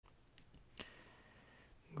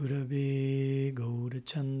Gurave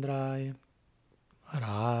Gaurachandraya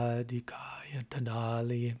Radhikaya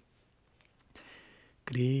Tadalaya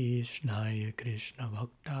Krishnaya Krishna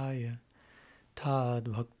Bhaktaya Tad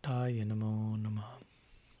Bhaktaya Namo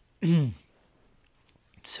Namah.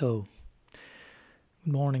 So,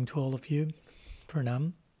 good morning to all of you.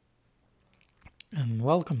 Pranam. And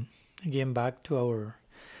welcome again back to our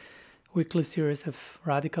weekly series of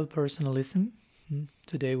Radical Personalism.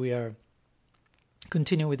 Today we are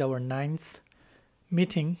continuing with our 9th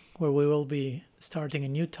meeting, where we will be starting a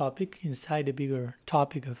new topic inside a bigger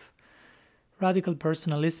topic of Radical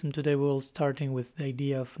Personalism. Today we will starting with the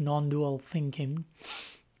idea of non-dual thinking.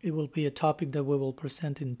 It will be a topic that we will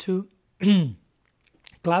present in 2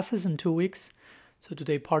 classes in 2 weeks. So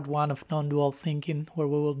today part 1 of non-dual thinking, where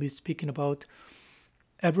we will be speaking about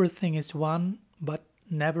everything is one but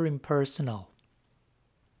never impersonal.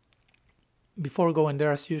 Before going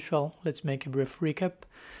there, as usual, let's make a brief recap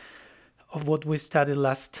of what we studied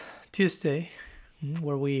last Tuesday,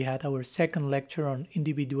 where we had our second lecture on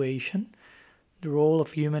individuation, the role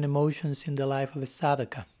of human emotions in the life of a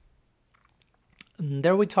sadhaka. And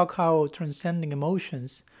there we talk how transcending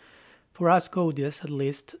emotions, for us Gaudiyas at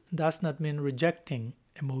least, does not mean rejecting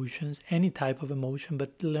emotions, any type of emotion,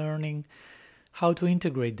 but learning how to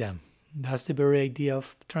integrate them. That's the very idea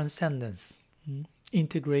of transcendence,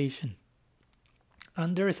 integration.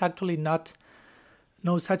 And there is actually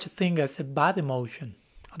no such a thing as a bad emotion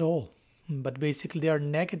at all. But basically there are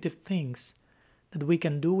negative things that we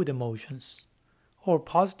can do with emotions, or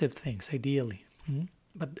positive things ideally.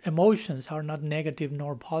 But emotions are not negative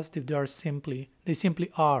nor positive. They simply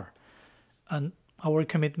are. And our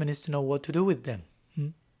commitment is to know what to do with them.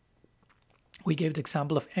 We gave the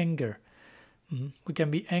example of anger. We can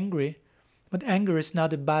be angry, but anger is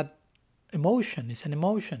not a bad emotion. It's an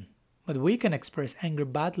emotion. But we can express anger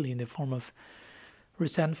badly in the form of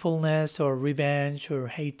resentfulness or revenge or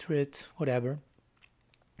hatred, whatever.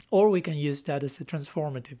 Or we can use that as a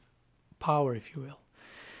transformative power, if you will.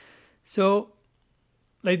 So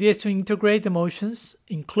the idea is to integrate emotions,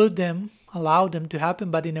 include them, allow them to happen,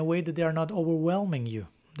 but in a way that they are not overwhelming you.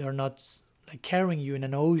 They are not like carrying you in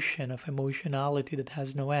an ocean of emotionality that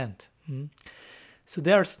has no end. So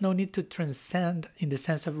there's no need to transcend in the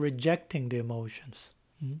sense of rejecting the emotions.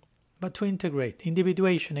 But to integrate.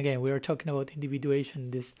 Individuation, again, we are talking about individuation in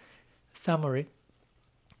this summary,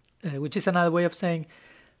 which is another way of saying,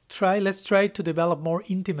 let's try to develop more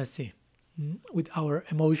intimacy with our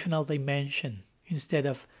emotional dimension, instead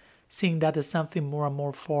of seeing that as something more and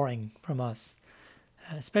more foreign from us.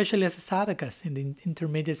 Especially as sadhakas in the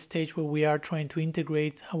intermediate stage, where we are trying to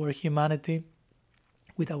integrate our humanity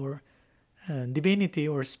with our divinity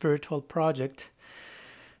or spiritual project.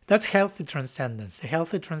 That's healthy transcendence. A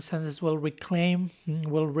healthy transcendence will reclaim,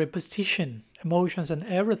 will reposition emotions and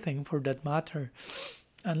everything for that matter.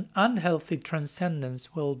 An unhealthy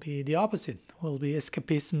transcendence will be the opposite, will be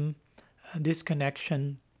escapism,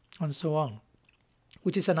 disconnection, and so on.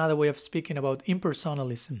 Which is another way of speaking about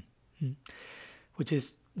impersonalism, which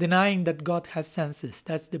is denying that God has senses.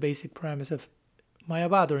 That's the basic premise of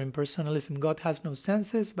Mayavad or impersonalism. God has no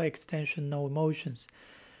senses, by extension, no emotions.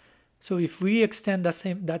 So if we extend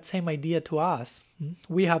that same idea to us,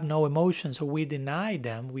 we have no emotions, or we deny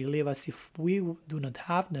them, we live as if we do not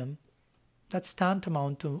have them, that's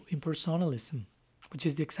tantamount to impersonalism, which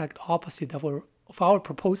is the exact opposite of our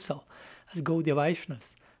proposal as Gaudiya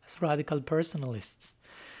Vaishnavas, as radical personalists.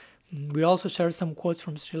 We also share some quotes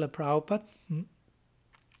from Srila Prabhupada,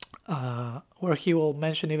 where he will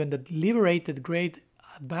mention even that liberated, great,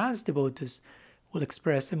 advanced devotees will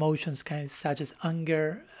express emotions such as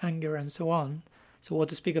anger, and so on. So what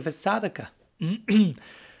to speak of a sadhaka?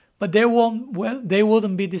 But they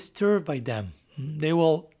wouldn't be disturbed by them. They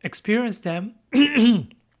will experience them,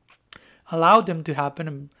 allow them to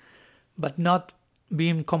happen, but not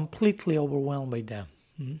being completely overwhelmed by them.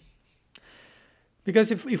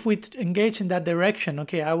 Because if we engage in that direction,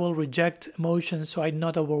 okay, I will reject emotions so I'm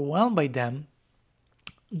not overwhelmed by them,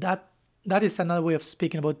 that is another way of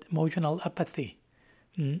speaking about emotional apathy,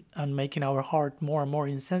 and making our heart more and more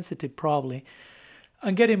insensitive probably,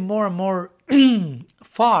 and getting more and more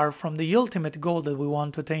far from the ultimate goal that we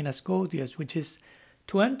want to attain as Gaudiyas, which is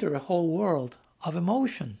to enter a whole world of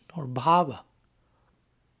emotion or bhava.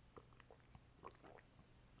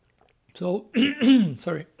 So,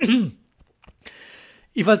 sorry.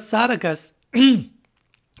 If as sadhakas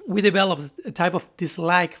we develop a type of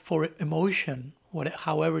dislike for emotion,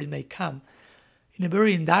 however it may come, in a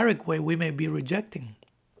very indirect way we may be rejecting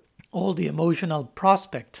all the emotional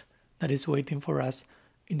prospect that is waiting for us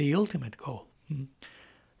in the ultimate goal.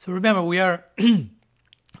 So remember, we are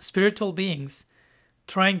spiritual beings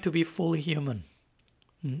trying to be fully human.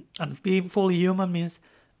 And being fully human means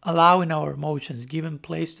allowing our emotions, giving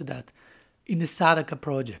place to that in the sadhaka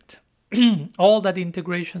project. All that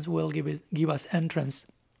integrations will give us entrance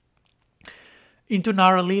into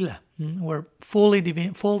Nara Lila, where full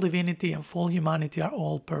divinity and full humanity are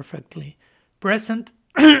all perfectly present.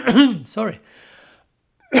 Sorry.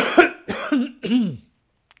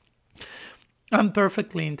 And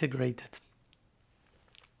perfectly integrated.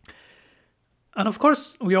 And of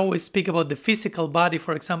course, we always speak about the physical body,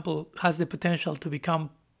 for example, has the potential to become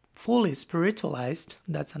fully spiritualized.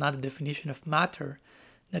 That's another definition of matter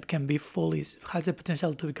that has the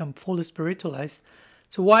potential to become fully spiritualized.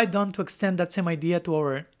 So why don't we extend that same idea to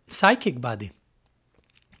our psychic body?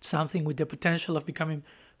 Something with the potential of becoming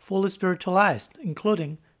fully spiritualized,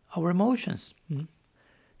 including our emotions.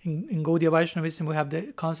 In Gaudiya Vaishnavism, we have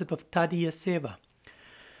the concept of tadiya seva,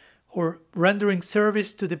 or rendering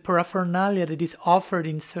service to the paraphernalia that is offered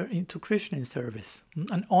to Krishna in service,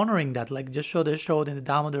 and honoring that, like Yashoda showed in the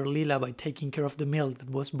Damodar Lila by taking care of the milk that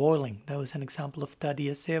was boiling. That was an example of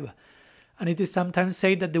tadiya seva. And it is sometimes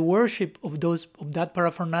said that the worship of that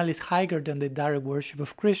paraphernalia is higher than the direct worship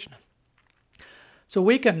of Krishna. So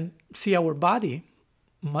we can see our body,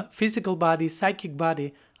 physical body, psychic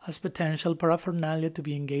body, as potential paraphernalia to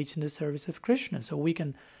be engaged in the service of Krishna. So we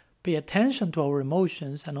can pay attention to our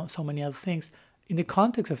emotions and so many other things in the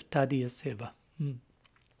context of tadiya seva.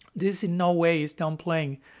 This in no way is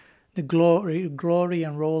downplaying the glory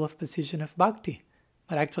and role of position of bhakti,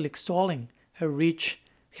 but actually extolling her reach,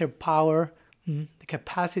 her power, the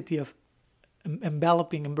capacity of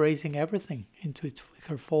enveloping, embracing everything into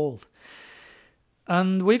her fold.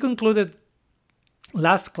 And we concluded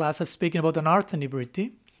last class of speaking about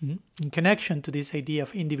anartha-nivriti in connection to this idea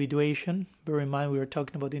of individuation. Bear in mind we were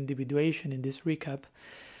talking about individuation in this recap.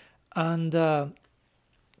 And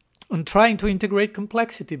trying to integrate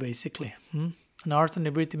complexity, basically.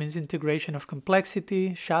 Anartha-nivriti means integration of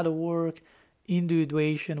complexity, shadow work,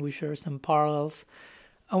 individuation. We share some parallels.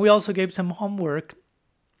 And we also gave some homework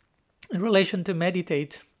in relation to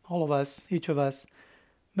meditate, all of us, each of us,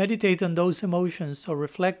 meditate on those emotions or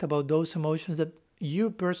reflect about those emotions that you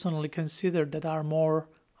personally consider that are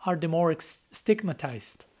the more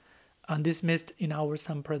stigmatized and dismissed in our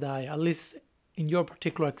sampradaya, at least in your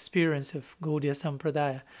particular experience of Gaudiya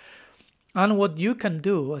sampradaya, and what you can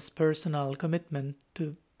do as personal commitment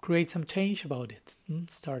to create some change about it,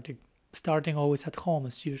 starting always at home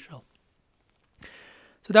as usual.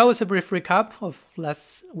 So that was a brief recap of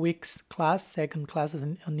last week's class, second class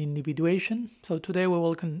on individuation. So today we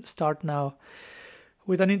will start now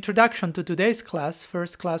with an introduction to today's class,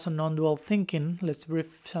 first class on non-dual thinking. Let's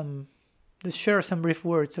share some brief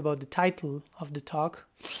words about the title of the talk.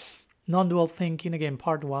 Non-dual thinking, again,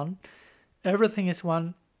 part 1. Everything is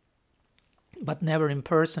one, but never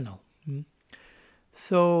impersonal.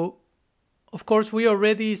 So, of course, we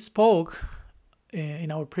already spoke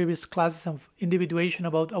in our previous classes of individuation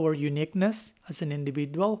about our uniqueness as an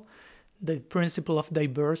individual, the principle of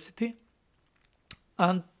diversity,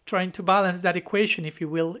 and trying to balance that equation, if you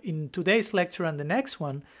will. In today's lecture and the next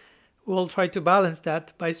one, we'll try to balance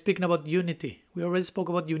that by speaking about unity. We already spoke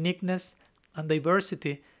about uniqueness and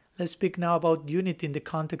diversity. Let's speak now about unity in the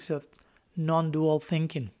context of non-dual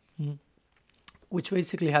thinking, which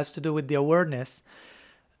basically has to do with the awareness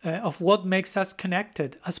of what makes us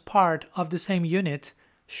connected as part of the same unit,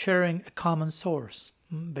 sharing a common source,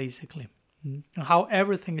 basically. And how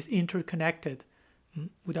everything is interconnected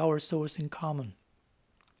with our source in common.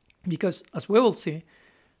 Because, as we will see,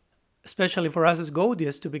 especially for us as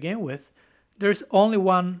Gaudiyas to begin with, there's only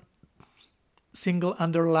one single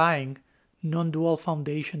underlying non-dual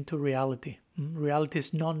foundation to reality. Reality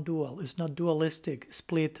is non-dual, it's not dualistic,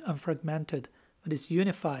 split and fragmented, but it's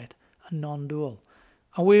unified and non-dual.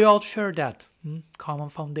 And we all share that common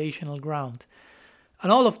foundational ground.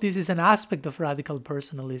 And all of this is an aspect of radical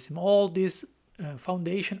personalism. All this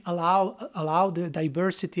foundation allow the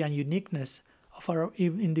diversity and uniqueness of our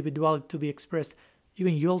individuality to be expressed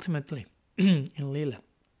even ultimately in Lila.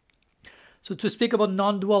 So to speak about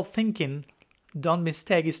non-dual thinking, don't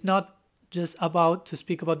mistake, it's not just about to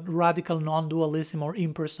speak about radical non-dualism or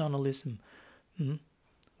impersonalism.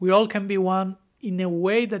 We all can be one in a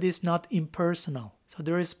way that is not impersonal. So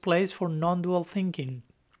there is place for non-dual thinking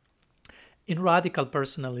in radical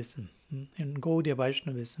personalism, in Gaudiya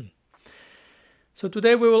Vaishnavism. So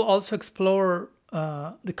today we will also explore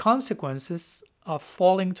the consequences of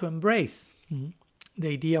failing to embrace the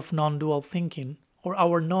idea of non-dual thinking, or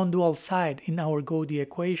our non-dual side in our Gaudiya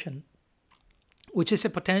equation, which is a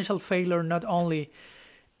potential failure not only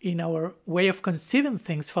in our way of conceiving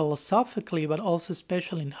things philosophically, but also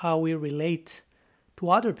especially in how we relate to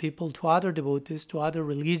other people, to other devotees, to other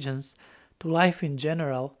religions, to life in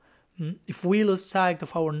general, if we lose sight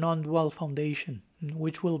of our non-dual foundation,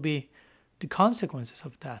 which will be the consequences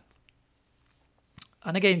of that.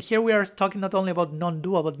 And again, here we are talking not only about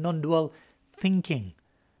non-dual, but non-dual thinking.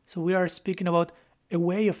 So we are speaking about a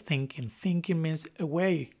way of thinking. Thinking means a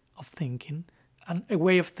way of thinking, and a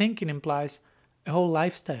way of thinking implies a whole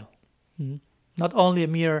lifestyle. Not only a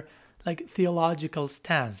mere theological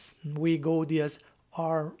stance. We Gaudiyas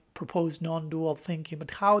are proposed non-dual thinking,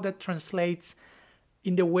 but how that translates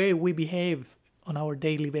in the way we behave on our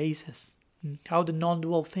daily basis. How the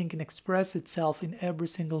non-dual thinking expresses itself in every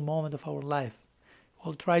single moment of our life.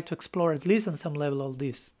 We'll try to explore at least on some level all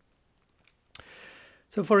this.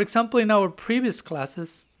 So for example, in our previous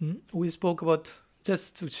classes, we spoke about,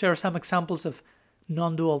 just to share some examples of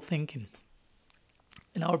non-dual thinking.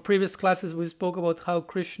 In our previous classes, we spoke about how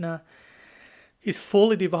Krishna is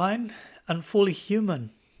fully divine and fully human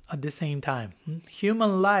at the same time.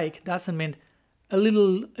 Human-like doesn't mean a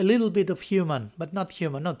little bit of human, but not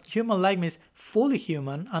human. Not human-like means fully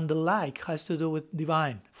human, and the like has to do with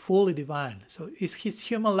divine, fully divine. So he's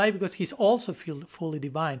human-like because he's also fully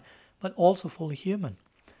divine, but also fully human.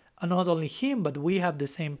 And not only him, but we have the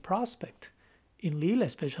same prospect in Leela,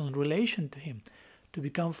 especially in relation to him, to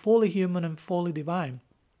become fully human and fully divine.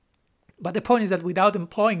 But the point is that without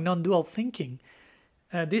employing non-dual thinking,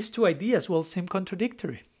 these two ideas will seem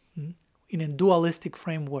contradictory in a dualistic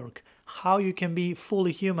framework. How you can be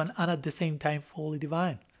fully human and at the same time fully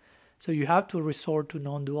divine. So you have to resort to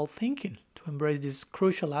non-dual thinking to embrace this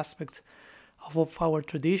crucial aspect of our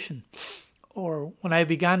tradition. Or when I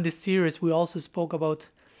began this series, we also spoke about,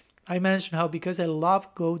 I mentioned how because I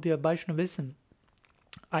love Gaudiya Vaishnavism,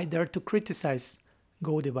 I dare to criticize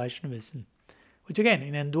Gaudiya Vaishnavism. Which again,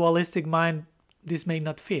 in a dualistic mind, this may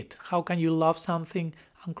not fit. How can you love something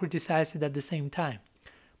and criticize it at the same time?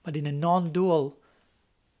 But in a non-dual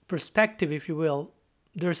perspective, if you will,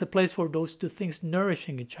 there's a place for those two things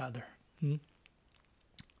nourishing each other.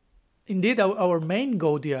 Indeed, our main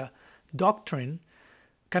Gaudiya doctrine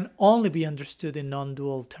can only be understood in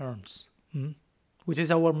non-dual terms, which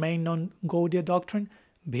is our main non-Gaudiya doctrine,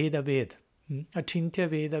 Bheda Ved. Achintya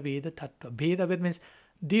Veda Veda Tattva. Bheda Ved means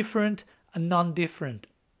different and non-different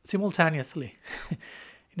simultaneously.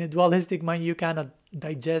 In a dualistic mind, you cannot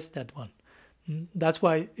digest that one. That's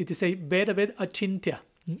why it is a Veda Ved Achintya.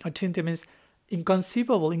 Achintya means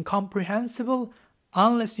inconceivable, incomprehensible,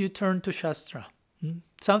 unless you turn to Shastra.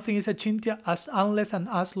 Something is Achintya unless and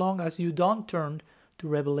as long as you don't turn to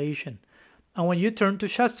revelation. And when you turn to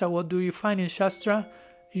Shastra, what do you find in Shastra?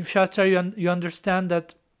 In Shastra, you understand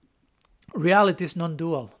that reality is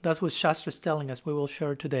non-dual. That's what Shastra is telling us, we will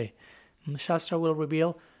share today. Shastra will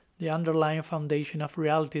reveal the underlying foundation of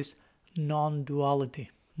reality is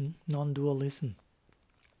non-duality, non-dualism.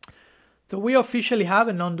 So we officially have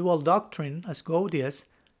a non-dual doctrine as Gaudiyas,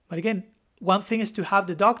 but again, one thing is to have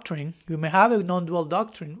the doctrine. We may have a non-dual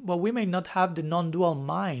doctrine, but we may not have the non-dual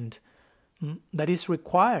mind that is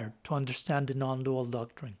required to understand the non-dual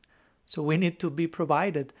doctrine. So we need to be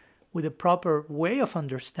provided with a proper way of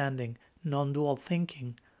understanding non-dual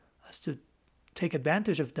thinking as to take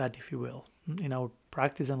advantage of that, if you will, in our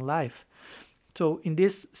practice and life. So in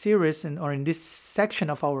this series, or in this section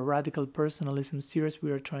of our Radical Personalism series,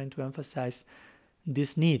 we are trying to emphasize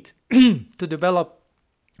this need to develop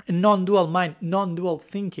a non-dual mind, non-dual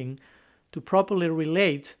thinking, to properly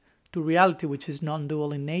relate to reality which is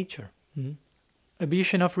non-dual in nature. A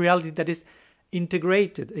vision of reality that is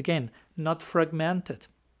integrated, again, not fragmented,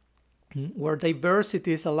 where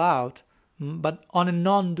diversity is allowed, but on a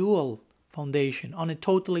non-dual foundation, on a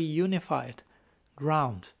totally unified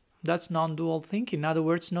ground. That's non-dual thinking. In other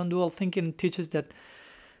words, non-dual thinking teaches that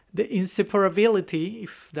the inseparability,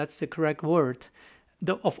 if that's the correct word,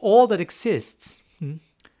 of all that exists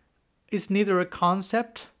is neither a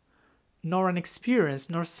concept, nor an experience,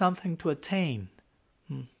 nor something to attain.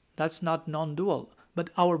 That's not non-dual, but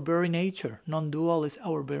our very nature. Non-dual is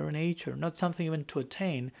our very nature, not something even to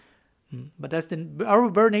attain, but that's our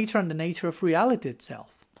very nature and the nature of reality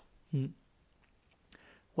itself.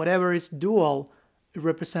 Whatever is dual, it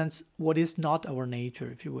represents what is not our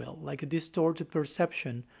nature, if you will, like a distorted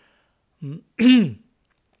perception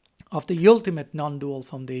of the ultimate non-dual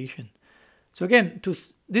foundation. So again,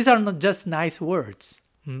 these are not just nice words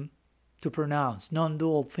to pronounce,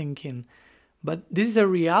 non-dual thinking, but this is a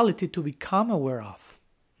reality to become aware of,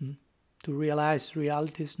 to realize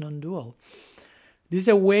reality is non-dual. This is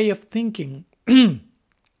a way of thinking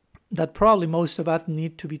that probably most of us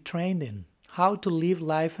need to be trained in, how to live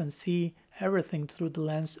life and see everything through the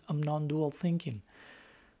lens of non-dual thinking.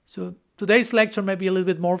 So Today's lecture may be a little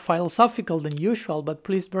bit more philosophical than usual, but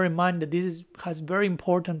please bear in mind that this has very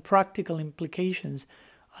important practical implications,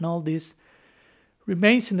 and all this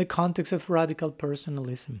remains in the context of radical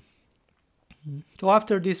personalism. So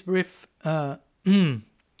after this brief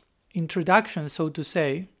introduction, so to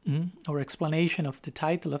say, or explanation of the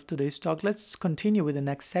title of today's talk, let's continue with the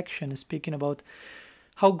next section, speaking about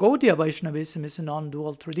how Gaudiya Vaishnavism is a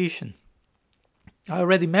non-dual tradition. I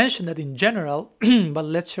already mentioned that in general, but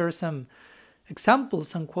let's share some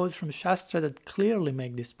examples and quotes from Shastra that clearly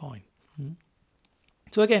make this point.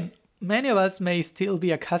 So again, many of us may still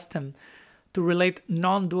be accustomed to relate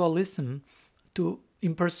non-dualism to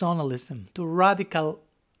impersonalism, to radical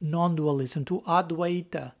non-dualism, to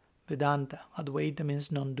Advaita Vedanta. Advaita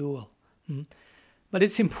means non-dual. But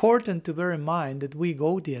it's important to bear in mind that we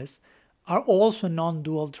Gaudiyas are also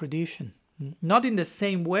non-dual tradition. Not in the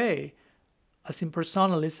same way as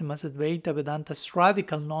impersonalism, as Advaita Vedanta's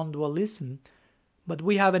radical non-dualism, but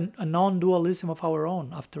we have a non-dualism of our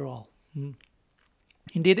own, after all.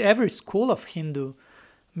 Indeed, every school of Hindu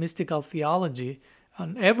mystical theology,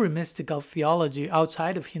 and every mystical theology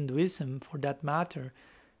outside of Hinduism, for that matter,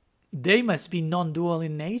 they must be non-dual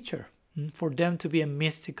in nature, for them to be a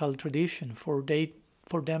mystical tradition, for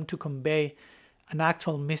them to convey an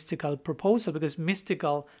actual mystical proposal, because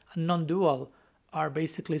mystical and non-dual are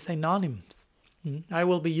basically synonyms. I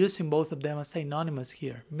will be using both of them as synonymous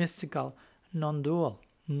here, mystical, non-dual.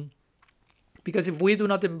 Because if we do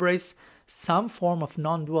not embrace some form of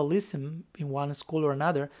non-dualism in one school or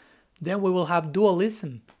another, then we will have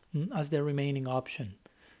dualism as the remaining option.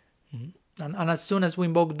 And as soon as we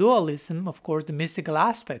invoke dualism, of course, the mystical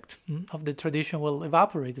aspect of the tradition will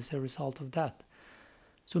evaporate as a result of that.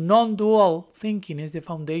 So non-dual thinking is the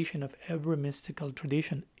foundation of every mystical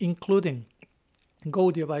tradition, including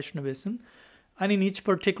Gaudiya Vaishnavism. And in each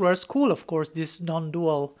particular school, of course, this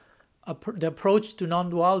non-dual, the approach to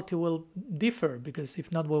non-duality will differ, because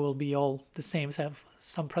if not, we will be all the same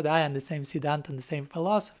sampradaya and the same siddhanta and the same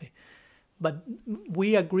philosophy. But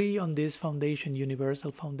we agree on this foundation,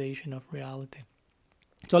 universal foundation of reality.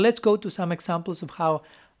 So let's go to some examples of how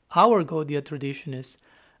our Gaudiya tradition is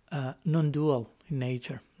non-dual in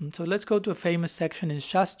nature. So let's go to a famous section in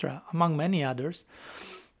Shastra, among many others,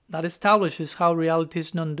 that establishes how reality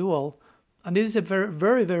is non-dual. And this is a very,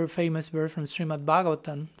 very, very famous verse from Srimad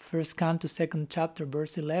Bhagavatam, first canto, second chapter,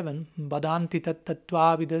 verse 11. Badanti tat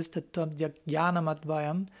tattvavidas tattvam jnanam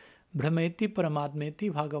advayam brahmeti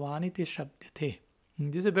paramadmeti bhagavaniti shabdyate.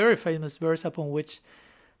 This is a very famous verse upon which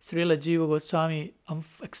Srila Jiva Goswami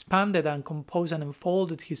expanded and composed and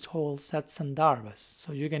unfolded his whole Satsandarbhas.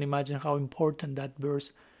 So you can imagine how important that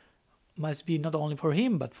verse must be, not only for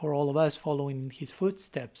him, but for all of us following in his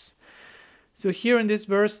footsteps. So here in this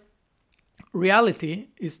verse, reality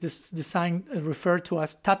is referred to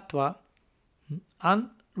as tattva, and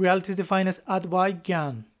reality is defined as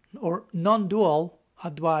advaigyan, or non-dual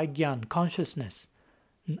advaigyan, consciousness.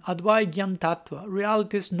 Advaigyan tattva,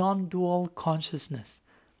 reality is non-dual consciousness.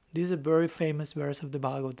 This is a very famous verse of the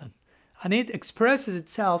Bhagavatam. And it expresses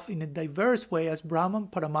itself in a diverse way as Brahman,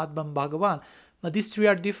 Paramatman, Bhagavan. But these three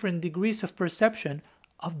are different degrees of perception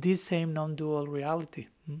of this same non-dual reality.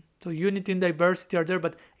 So unity and diversity are there,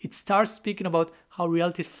 but it starts speaking about how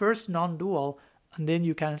reality is first non-dual, and then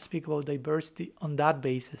you can speak about diversity on that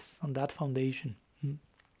basis, on that foundation.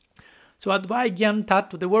 So Advai Gyan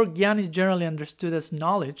Tattva, the word Gyan is generally understood as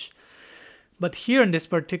knowledge, but here in this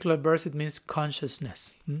particular verse it means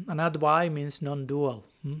consciousness, and Advai means non-dual.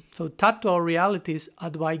 So Tattva or reality is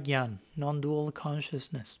Advai Gyan, non-dual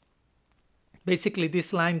consciousness. Basically,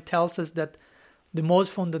 this line tells us that the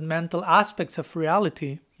most fundamental aspects of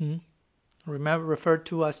reality, referred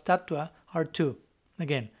to as tattva, are two.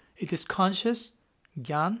 Again, it is conscious,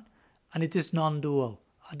 gyan, and it is non-dual,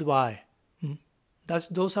 advai.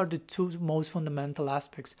 Those are the two most fundamental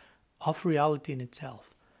aspects of reality in itself.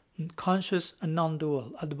 Conscious and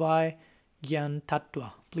non-dual, advai, gyan,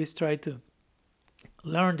 tattva. Please try to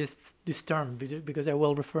learn this term, because I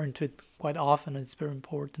will refer to it quite often, and it's very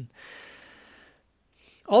important.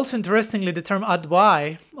 Also, interestingly, the term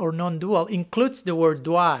advai, or non-dual, includes the word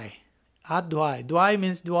dvai. Advai. Dvai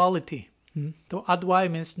means duality. So advai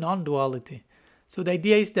means non-duality. So the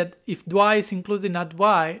idea is that if dvai is included in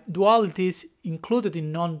advai, duality is included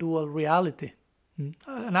in non-dual reality.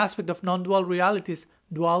 An aspect of non-dual reality is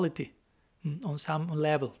duality on some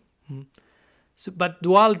level. But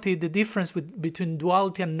duality, the difference between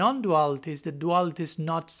duality and non-duality is that duality is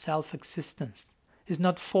not self-existence. It's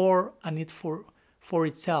not for and it for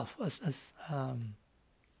itself, as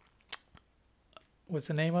what's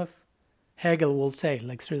the name of? Hegel will say,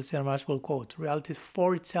 like Sri Maharaj will quote, reality is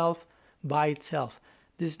for itself, by itself.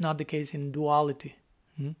 This is not the case in duality.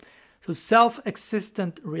 So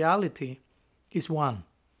self-existent reality is one,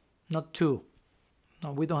 not two.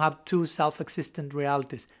 No, we don't have two self-existent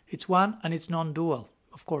realities. It's one and it's non-dual,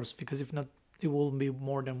 of course, because if not, it will be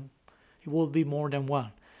more than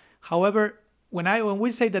one. However, when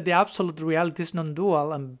we say that the absolute reality is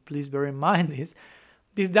non-dual, and please bear in mind this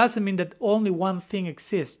doesn't mean that only one thing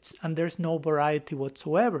exists and there's no variety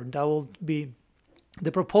whatsoever. That will be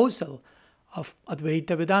the proposal of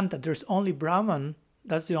Advaita Vedanta. There's only Brahman.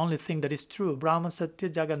 That's the only thing that is true. Brahman, Satya,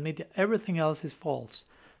 Jagat, Nitya. Everything else is false.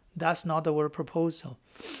 That's not our proposal.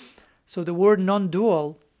 So the word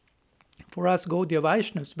non-dual, for us Gaudiya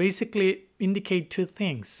Vaishnavas, basically indicate two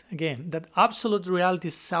things. Again, that absolute reality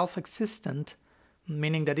is self-existent,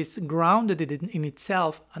 meaning that it's grounded in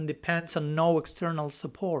itself and depends on no external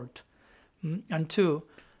support. And two,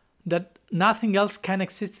 that nothing else can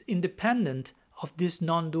exist independent of this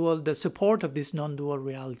non-dual, the support of this non-dual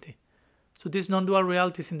reality. So this non-dual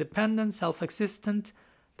reality is independent, self-existent,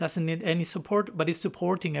 doesn't need any support, but is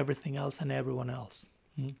supporting everything else and everyone else.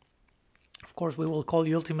 Of course, we will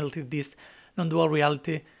call ultimately this non-dual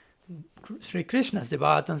reality Sri Krishna. The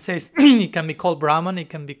Bhagavatam says it can be called Brahman, it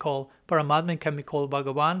can be called Paramatma, it can be called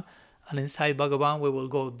Bhagavan, and inside Bhagavan we will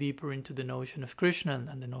go deeper into the notion of Krishna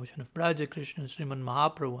and the notion of Braja Krishna, Sriman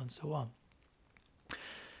Mahaprabhu, and so on.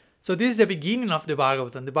 So this is the beginning of the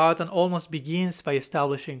Bhagavatam. The Bhagavatam almost begins by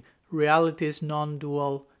establishing reality is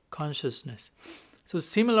non-dual consciousness. So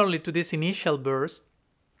similarly to this initial verse,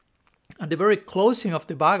 at the very closing of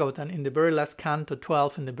the Bhagavatam, in the very last canto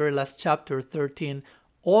 12, in the very last chapter 13,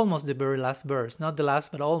 almost the very last verse, not the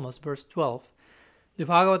last but almost, verse 12, the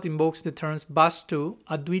Bhagavad invokes the terms Vastu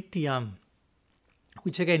Advitiyam,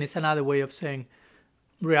 which again is another way of saying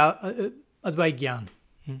Advaigyan.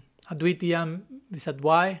 Advitiyam is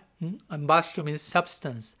Advai, and Vastu means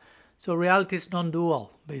substance. So reality is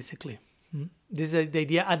non-dual, basically. This is the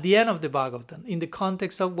idea at the end of the Bhagavatam. In the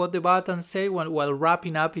context of what the Bhagavatam say while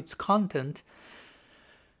wrapping up its content,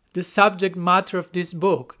 the subject matter of this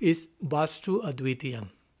book is Vastu Advitiyam.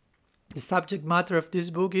 The subject matter of this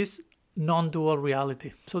book is non-dual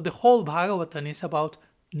reality. So the whole Bhagavatam is about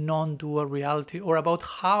non-dual reality, or about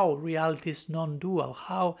how reality is non-dual,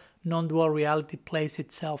 how non-dual reality plays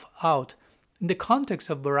itself out in the context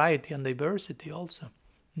of variety and diversity also.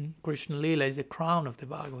 Krishna Lila is the crown of the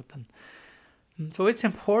Bhagavatam. So it's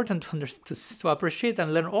important to appreciate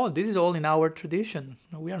and learn, this is all in our tradition.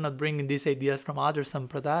 We are not bringing these ideas from other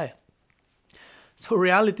sampradaya. So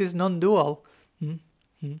reality is non-dual,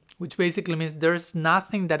 which basically means there's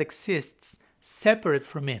nothing that exists separate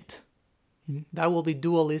from it. That will be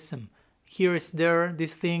dualism. Here is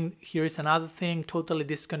this thing, here is another thing, totally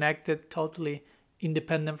disconnected, totally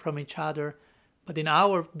independent from each other. But in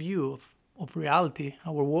our view of reality,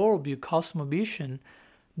 our worldview, cosmovision,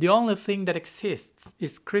 the only thing that exists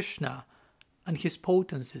is Krishna and his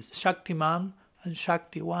potencies, Shaktiman and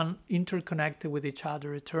Shakti, one interconnected with each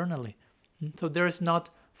other eternally. So there is not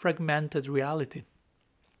fragmented reality.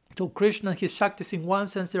 So Krishna and his Shaktis, in one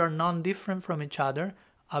sense, they are non-different from each other,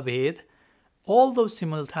 Abhed, although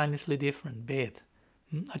simultaneously different, Bhed,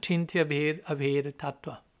 Achintya Bhed, Abhed,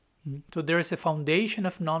 Tattva. So there is a foundation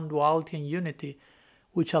of non-duality and unity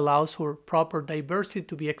which allows for proper diversity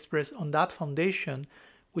to be expressed on that foundation,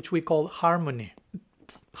 which we call harmony.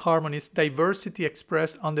 Harmony is diversity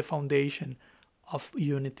expressed on the foundation of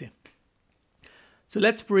unity. So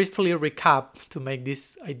let's briefly recap to make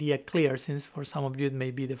this idea clear, since for some of you it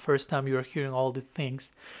may be the first time you are hearing all the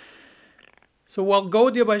things. So while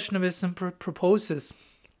Gaudiya Vaishnavism proposes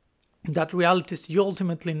that reality is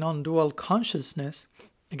ultimately non-dual consciousness,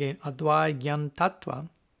 again, Advai Gyan Tattva,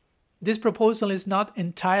 this proposal is not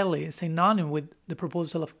entirely synonymous with the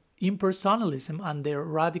proposal of impersonalism and their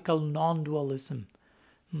radical non-dualism.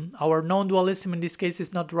 Our non-dualism in this case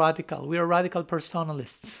is not radical. We are radical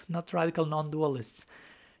personalists, not radical non-dualists.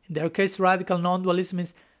 In their case, radical non-dualism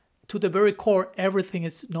is, to the very core, everything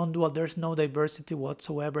is non-dual. There's no diversity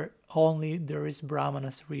whatsoever. Only there is Brahman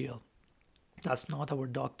as real. That's not our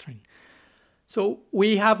doctrine. So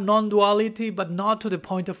we have non-duality, but not to the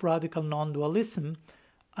point of radical non-dualism.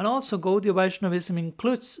 And also Gaudiya Vaishnavism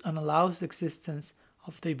includes and allows the existence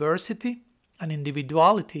of diversity and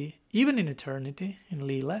individuality, even in eternity, in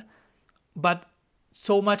Leela. But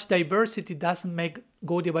so much diversity doesn't make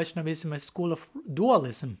Gaudiya Vaishnavism a school of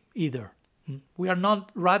dualism either. We are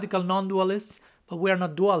not radical non-dualists, but we are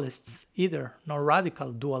not dualists either, nor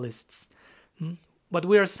radical dualists. But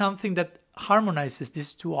we are something that harmonizes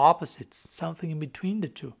these two opposites, something in between the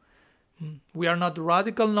two. We are not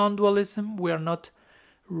radical non-dualism, we are not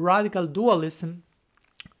radical dualism.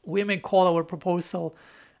 We may call our proposal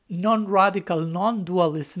non-radical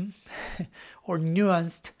non-dualism or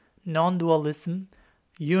nuanced non-dualism,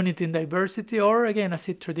 unity in diversity, or again, as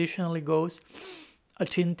it traditionally goes,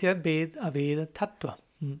 achintya bhed aveda tattva,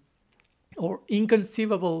 or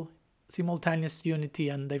inconceivable simultaneous unity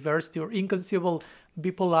and diversity, or inconceivable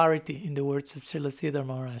bipolarity, in the words of Srila Sridhar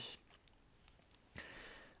Maharaj.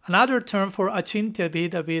 Another term for achintya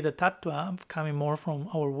bhed aveda tattva, coming more from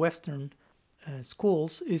our Western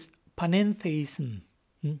schools, is panentheism.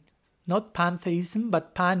 Not pantheism,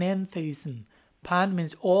 but panentheism. Pan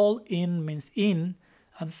means all, in means in,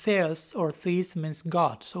 and theos or theism means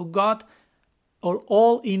God. So God, or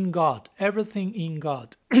all in God, everything in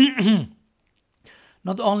God.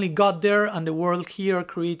 Not only God there and the world here,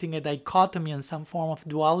 creating a dichotomy and some form of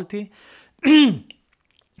duality,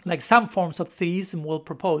 like some forms of theism will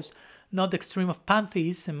propose, not the extreme of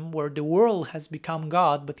pantheism, where the world has become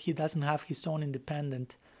God, but he doesn't have his own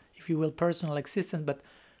independent, if you will, personal existence, but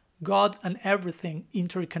God and everything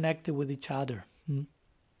interconnected with each other.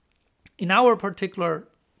 In our particular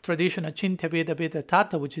tradition, achintya bhed aveda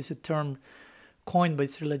tattva, which is a term coined by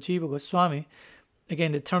Srila Jiva Goswami,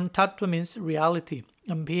 again, the term tattva means reality,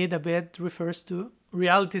 and bhed aved refers to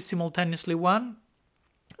reality simultaneously one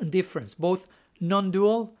and difference, both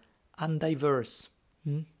non-dual and diverse.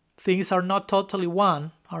 Things are not totally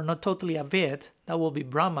one, are not totally aved, that will be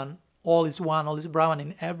Brahman, all is one, all is Brahman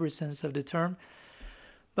in every sense of the term,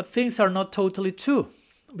 but things are not totally two,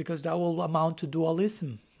 because that will amount to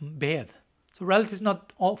dualism, bhed. So reality is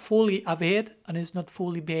not all fully aved and it's not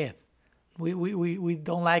fully bhed. We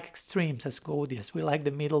don't like extremes as Gaudiyas. We like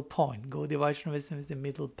the middle point. Gaudiya Vaishnavism is the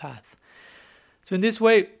middle path. So in this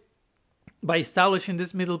way, by establishing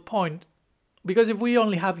this middle point, because if we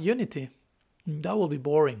only have unity, that will be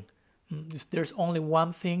boring. If there's only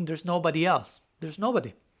one thing, there's nobody else. There's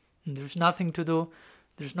nobody. There's nothing to do.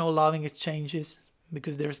 There's no loving exchanges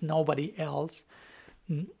because there's nobody else.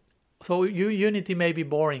 So unity may be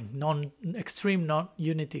boring, extreme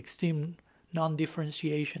non-unity, extreme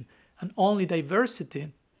non-differentiation. And only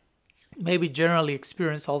diversity may be generally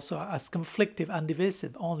experienced also as conflictive and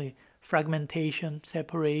divisive, only fragmentation,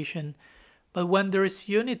 separation. But when there is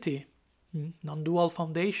unity, non-dual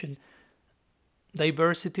foundation,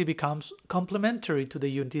 diversity becomes complementary to the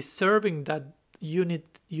unity, serving that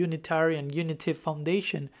unitarian, unitive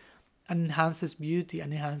foundation, and enhances beauty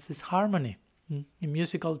and enhances harmony. In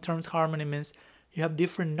musical terms, harmony means you have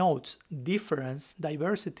different notes, difference,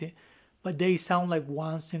 diversity, but they sound like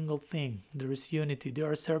one single thing. There is unity. They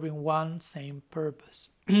are serving one same purpose.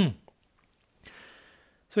 So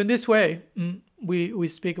in this way, we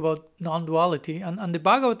speak about non-duality. And the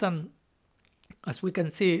Bhagavatam, as we can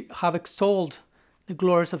see, have extolled the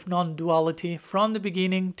glories of non-duality from the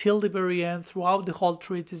beginning till the very end. Throughout the whole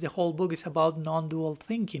treatise, the whole book is about non-dual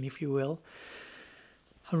thinking, if you will,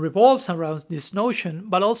 and revolves around this notion,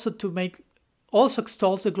 but also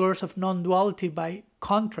extols the glories of non-duality by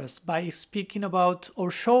contrast, by speaking about or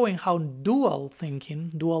showing how dual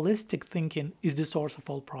thinking, dualistic thinking, is the source of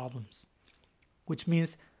all problems, which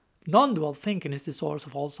means non-dual thinking is the source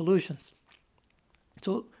of all solutions.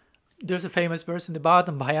 So there's a famous verse in the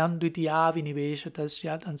bottom, Bhayan Dvitiya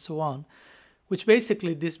Viniveshatasya, and so on, which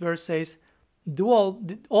basically this verse says,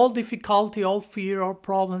 all difficulty, all fear, all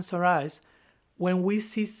problems arise when we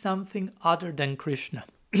see something other than Krishna.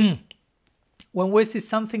 When we see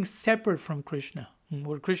something separate from Krishna,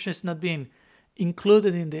 where Krishna is not being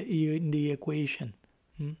included in the equation.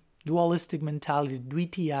 Dualistic mentality,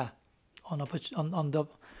 Dvitiya,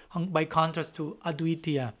 by contrast to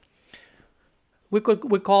Advitiya. We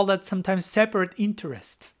call that sometimes separate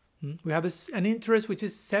interest. We have an interest which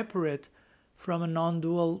is separate from a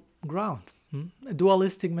non-dual ground, a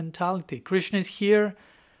dualistic mentality. Krishna is here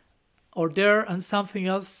or there, and something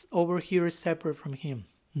else over here is separate from him.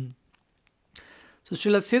 So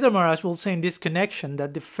Srila Sridhar Maharaj will say in this connection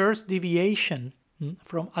that the first deviation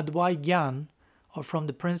from Advai Gyan, or from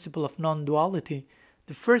the principle of non-duality,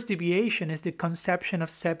 the first deviation is the conception of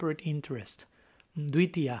separate interest,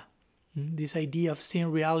 Dvitiya, this idea of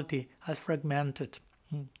seeing reality as fragmented.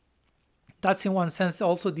 That's in one sense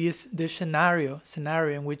also the scenario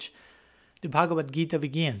in which the Bhagavad Gita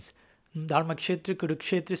begins. Dharmakshetra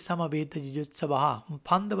Kurukshetra Samaveta Yujutsavaha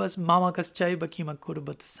Pandavas Mamakaschaiva Kima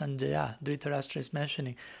Kurubata Sanjaya, Dhritarashtra is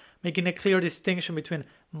mentioning, making a clear distinction between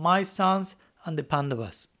my sons and the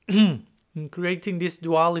Pandavas, creating this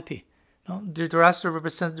duality. Dhritarashtra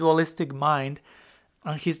represents dualistic mind,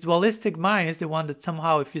 and his dualistic mind is the one that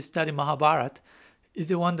somehow, if you study Mahabharata, is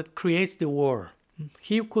the one that creates the war.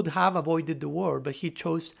 He could have avoided the war, but he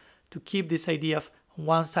chose to keep this idea of, on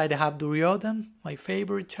one side I have Duryodhan, my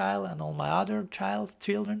favorite child, and all my other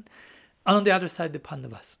children, and on the other side the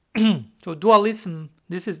Pandavas. So dualism,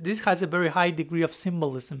 this has a very high degree of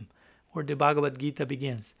symbolism, where the Bhagavad Gita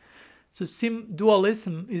begins. So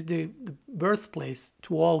dualism is the birthplace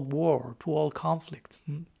to all war, to all conflict.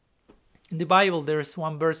 In the Bible, there is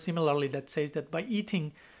one verse similarly that says that by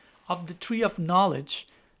eating of the tree of knowledge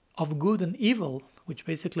of good and evil, which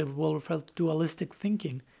basically will refer to dualistic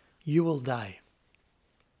thinking, you will die.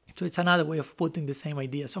 So it's another way of putting the same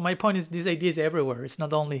idea. So my point is, this idea is everywhere. It's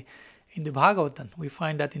not only in the Bhagavatam. We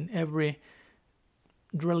find that in every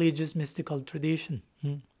religious mystical tradition.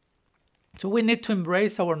 So we need to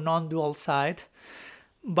embrace our non-dual side,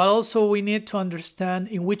 but also we need to understand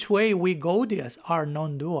in which way we Gaudiyas are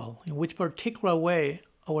non-dual, in which particular way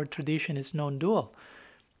our tradition is non-dual.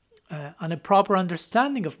 And a proper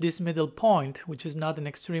understanding of this middle point, which is not an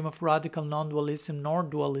extreme of radical non-dualism nor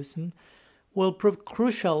dualism, will prove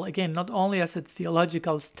crucial, again, not only as a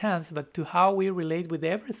theological stance, but to how we relate with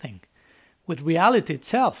everything, with reality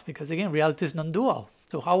itself, because again, reality is non-dual.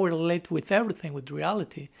 So how we relate with everything, with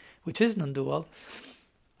reality, which is non-dual,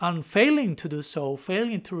 and failing to do so,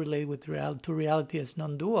 failing to relate with reality as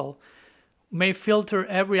non-dual, may filter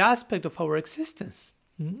every aspect of our existence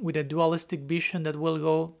with a dualistic vision that will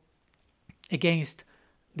go against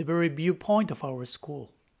the very viewpoint of our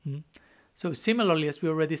school. So similarly, as we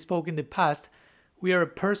already spoke in the past, we are a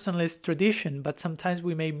personalist tradition, but sometimes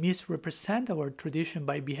we may misrepresent our tradition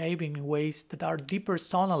by behaving in ways that are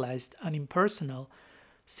depersonalized and impersonal.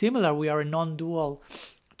 Similar, we are a non-dual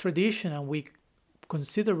tradition and we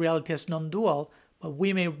consider reality as non-dual, but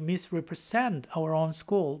we may misrepresent our own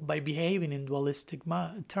school by behaving in dualistic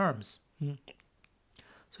terms.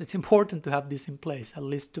 So it's important to have this in place, at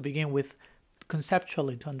least to begin with,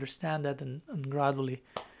 conceptually, to understand that and gradually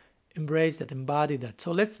embrace that, embody that.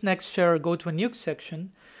 So let's next go to a new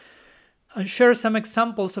section and share some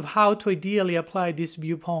examples of how to ideally apply this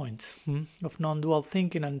viewpoint of non-dual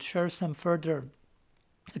thinking, and share some further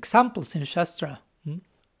examples in Shastra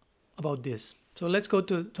about this. So let's go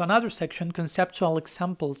to another section, conceptual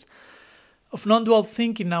examples of non-dual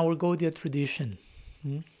thinking in our Gaudiya tradition.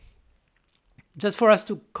 Just for us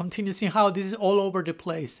to continue seeing how this is all over the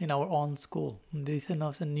place in our own school. This is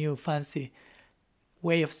not a new fancy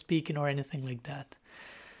way of speaking or anything like that.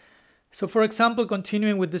 So for example,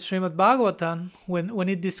 continuing with the Srimad Bhagavatam, when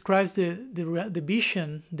it describes the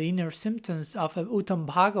vision, the inner symptoms of Uttam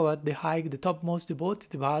Bhagavat, the topmost devotee,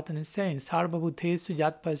 the Bhagavatam is saying, Sarva Bhutesu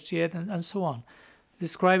Yat Pasyet, and so on,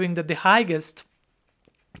 describing that the highest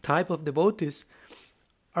type of devotees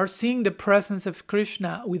are seeing the presence of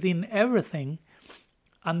Krishna within everything,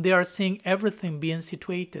 and they are seeing everything being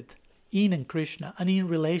situated in Krishna and in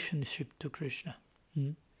relationship to Krishna.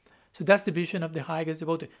 So that's the vision of the highest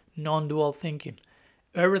devotee, non-dual thinking.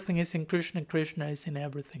 Everything is in Krishna, Krishna is in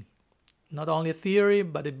everything. Not only a theory,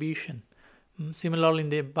 but a vision. Similarly, in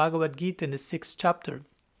the Bhagavad Gita, in the 6th chapter,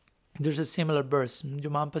 there's a similar verse,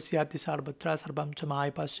 Yumam pasyati sarvatra sarvam chamai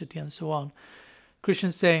pasyati, and so on. Krishna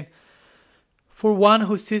is saying, for one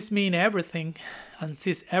who sees me in everything and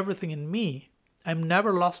sees everything in me, I'm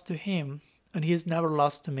never lost to him and he is never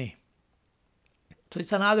lost to me. So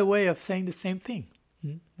it's another way of saying the same thing.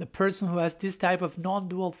 The person who has this type of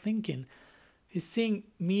non-dual thinking is seeing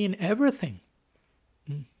me in everything.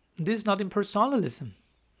 This is not impersonalism.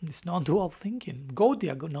 It's non-dual thinking,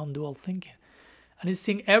 Gaudiya non-dual thinking. And he's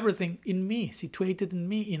seeing everything in me, situated in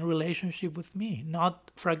me, in relationship with me,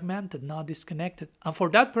 not fragmented, not disconnected. And for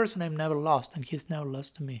that person, I'm never lost, and he's never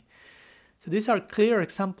lost to me. So these are clear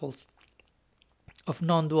examples of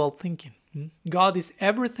non-dual thinking. God is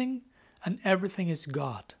everything, and everything is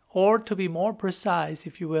God. Or to be more precise,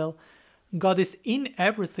 if you will, God is in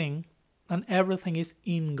everything, and everything is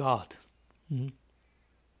in God.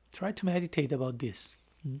 Try to meditate about this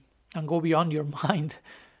and go beyond your mind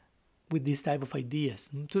with this type of ideas.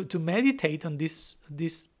 To meditate on this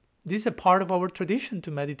is a part of our tradition,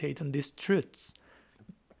 to meditate on these truths.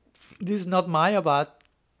 This is not Mayavad.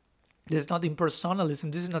 This is not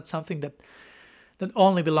impersonalism. This is not something that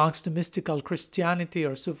only belongs to mystical Christianity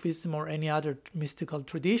or Sufism or any other mystical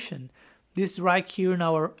tradition. This is right here in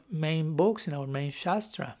our main books, in our main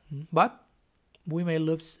Shastra. But we may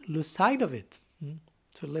lose sight of it.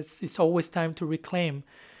 So it's always time to reclaim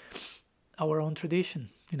our own tradition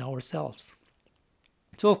in ourselves.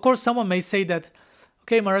 So of course someone may say that,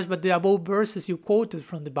 okay Maharaj, but the above verses you quoted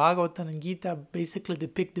from the Bhagavatam and Gita basically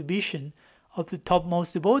depict the vision of the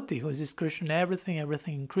topmost devotee, who is Krishna, everything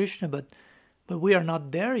in Krishna, but we are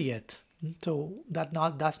not there yet. So that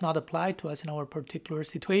does not apply to us in our particular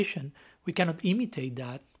situation. We cannot imitate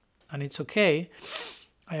that, and it's okay.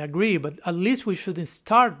 I agree, but at least we should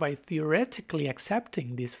start by theoretically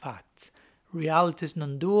accepting these facts. Reality is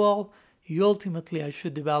non-dual. ultimately I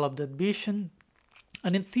should develop that vision.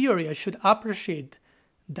 And in theory, I should appreciate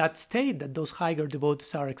that state that those higher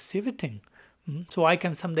devotees are exhibiting. So I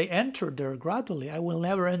can someday enter there gradually. I will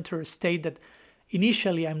never enter a state that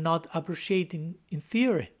initially I'm not appreciating in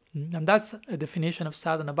theory. And that's a definition of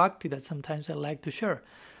sadhana bhakti that sometimes I like to share.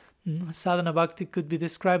 Sadhana bhakti could be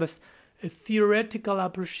described as a theoretical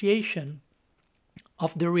appreciation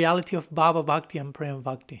of the reality of bhava bhakti and prema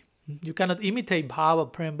bhakti. You cannot imitate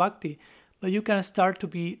bhava, prema bhakti, but you can start to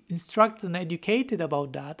be instructed and educated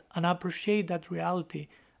about that and appreciate that reality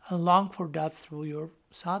and long for that through your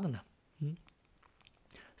sadhana.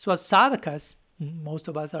 So as sadhakas, most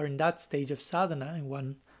of us are in that stage of sadhana, in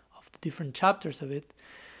one of the different chapters of it,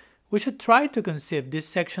 we should try to conceive these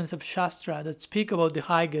sections of Shastra that speak about the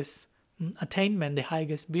highest attainment, the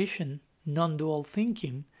highest vision, non-dual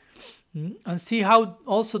thinking, and see how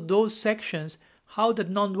also those sections, how that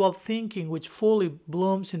non-dual thinking, which fully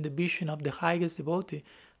blooms in the vision of the highest devotee,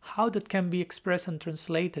 how that can be expressed and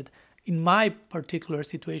translated in my particular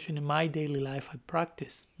situation, in my daily life I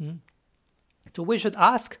practice. So we should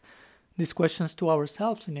ask these questions to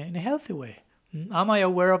ourselves in a healthy way. Am I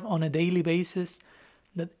aware of, on a daily basis,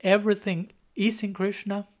 that everything is in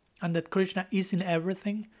Krishna and that Krishna is in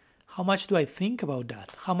everything? How much do I think about that?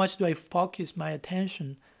 How much do I focus my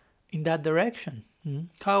attention in that direction?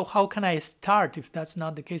 How can I start, if that's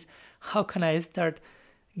not the case, how can I start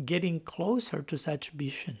getting closer to such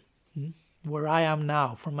vision, where I am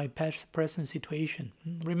now from my present situation?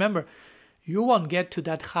 Remember, you won't get to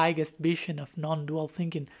that highest vision of non-dual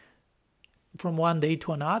thinking from one day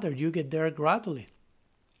to another. You get there gradually.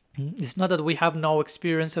 It's not that we have no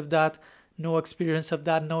experience of that, no experience of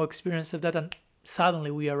that, no experience of that, and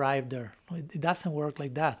suddenly we arrive there. It doesn't work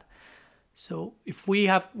like that. So if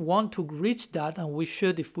we want to reach that, and we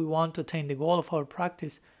should, if we want to attain the goal of our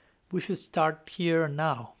practice, we should start here and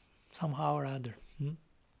now, somehow or other. And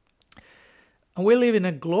we live in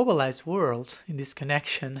a globalized world in this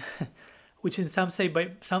connection, which in some say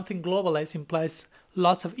by something globalized implies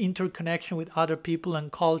lots of interconnection with other people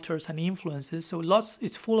and cultures and influences. So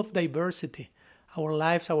it's full of diversity. Our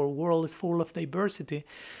lives, our world is full of diversity.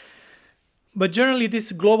 But generally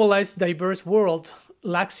this globalized, diverse world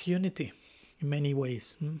lacks unity in many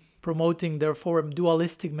ways, promoting therefore a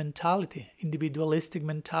dualistic mentality, individualistic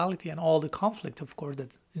mentality, and all the conflict, of course,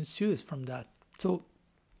 that ensues from that. So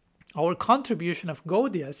our contribution of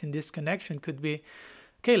Gaudiyas in this connection could be,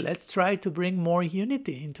 okay, let's try to bring more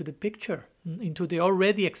unity into the picture, into the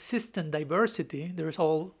already existent diversity.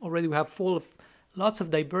 We have full of lots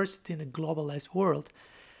of diversity in the globalized world.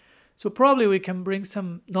 So probably we can bring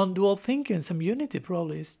some non-dual thinking, some unity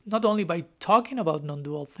probably. It's not only by talking about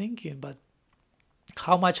non-dual thinking, but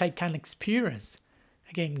how much I can experience.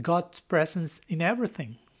 Again, God's presence in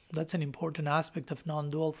everything. That's an important aspect of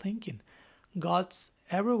non-dual thinking. God's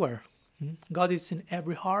everywhere. God is in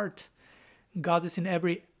every heart. God is in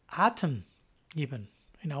every atom, even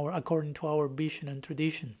according to our vision and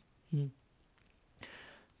tradition.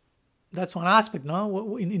 That's one aspect,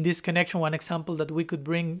 no? In this connection, one example that we could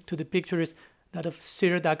bring to the picture is that of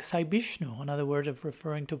Siradaksai Vishnu, another word of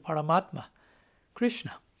referring to Paramatma,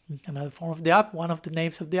 Krishna, another form of one of the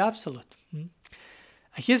names of the Absolute.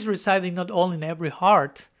 He is residing not only in every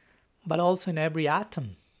heart, but also in every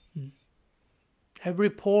atom. Every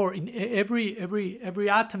pore, in every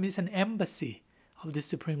atom is an embassy of the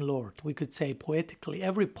Supreme Lord. We could say poetically,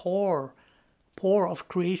 every pore of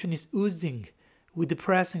creation is oozing with the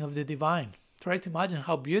presence of the divine. Try to imagine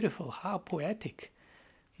how beautiful, how poetic,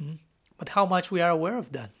 but how much we are aware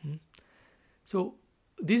of that. So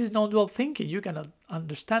this is non-dual thinking. You cannot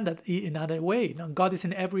understand that in another way. Now, God is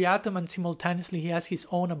in every atom, and simultaneously He has His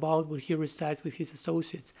own abode where He resides with His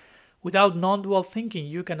associates. Without non-dual thinking,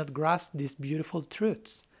 you cannot grasp these beautiful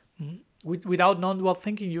truths. Without non-dual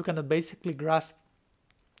thinking, you cannot basically grasp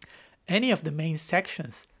any of the main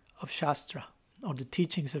sections of Shastra or the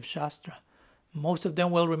teachings of Shastra. Most of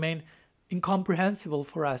them will remain incomprehensible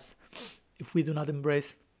for us if we do not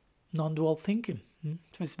embrace non-dual thinking.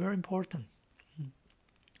 So it's very important.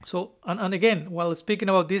 So, and again, while speaking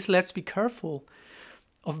about this, let's be careful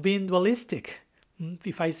of being dualistic.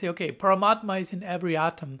 If I say, okay, Paramatma is in every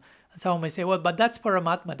atom, and someone may say, well, but that's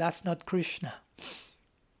Paramatma, that's not Krishna.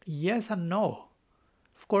 Yes and no.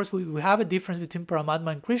 Of course, we have a difference between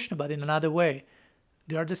Paramatma and Krishna, but in another way,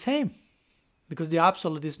 they are the same. Because the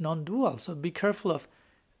Absolute is non-dual, so be careful of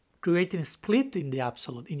creating a split in the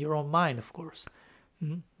Absolute, in your own mind, of course.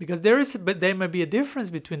 Because there may be a difference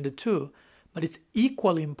between the two, but it's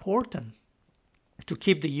equally important to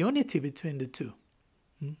keep the unity between the two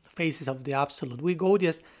faces of the Absolute. We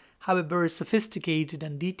Gaudiyas have a very sophisticated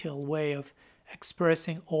and detailed way of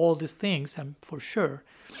expressing all the things, and for sure.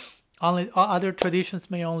 Only other traditions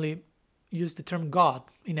may only use the term God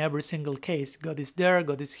in every single case. God is there,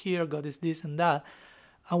 God is here, God is this and that.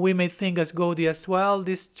 And we may think as Gaudiya as well,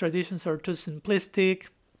 these traditions are too simplistic,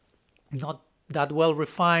 not that well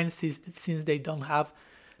refined, since they don't have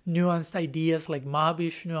nuanced ideas like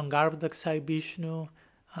Mahavishnu and Garbhodakshay Vishnu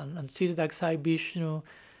and Siddhakshay Vishnu.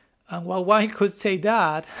 And while one could say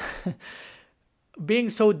that, being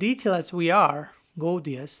so detailed as we are,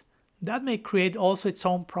 Gaudiyas, that may create also its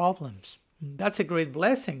own problems. That's a great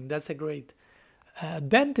blessing, that's a great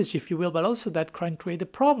advantage, if you will, but also that can create a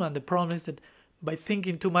problem. And the problem is that by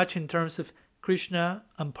thinking too much in terms of Krishna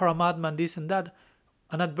and Paramatma and this and that,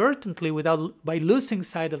 inadvertently, by losing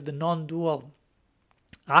sight of the non-dual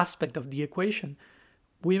aspect of the equation,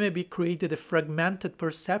 we may be created a fragmented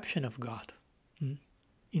perception of God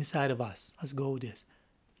inside of us as Gaudiyas.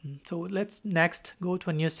 So let's next go to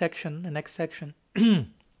a new section, the next section,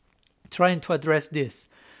 trying to address this.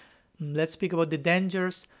 Let's speak about the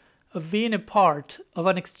dangers of being a part of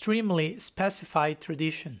an extremely specified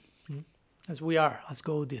tradition, as we are, as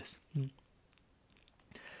Gaudiyas.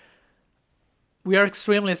 We are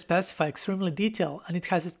extremely specified, extremely detailed, and it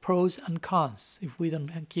has its pros and cons if we don't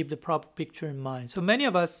keep the proper picture in mind. So many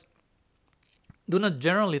of us do not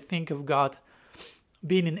generally think of God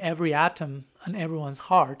being in every atom and everyone's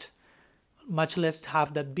heart, much less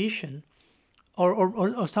have that vision.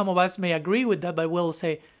 Or some of us may agree with that, but we'll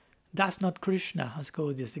say, that's not Krishna, as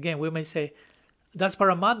Gaudiyas. Again, we may say, that's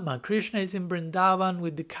Paramatma. Krishna is in Vrindavan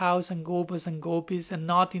with the cows and gopas and gopis and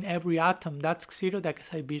not in every atom. That's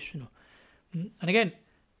Kshirodakasai Vishnu. And again,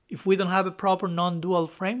 if we don't have a proper non-dual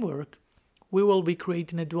framework, we will be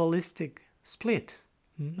creating a dualistic split,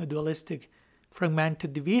 a dualistic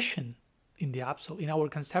fragmented division in the absolute, in our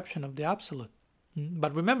conception of the absolute.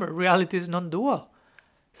 But remember, reality is non-dual.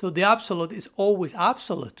 So the absolute is always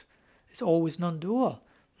absolute. It's always non-dual.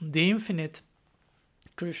 The infinite,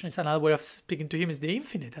 Krishna is another way of speaking to him, is the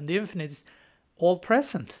infinite. And the infinite is all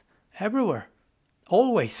present, everywhere,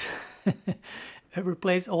 always, every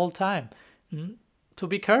place, all time. So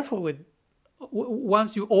be careful with,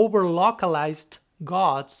 once you over-localized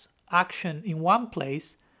God's action in one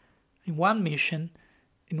place, in one mission,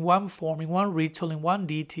 in one form, in one ritual, in one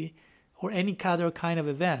deity, or any other kind of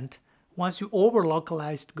event, once you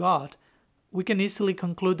over-localized God, we can easily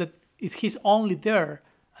conclude that he's only there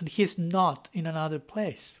and he's not in another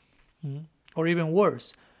place. Or even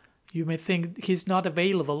worse, you may think he's not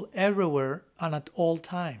available everywhere and at all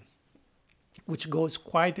time, which goes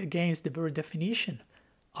quite against the very definition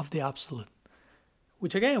of the absolute,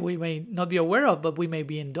 which again we may not be aware of, but we may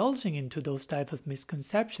be indulging into those type of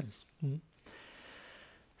misconceptions.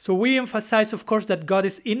 So we emphasize, of course, that God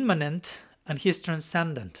is immanent and he's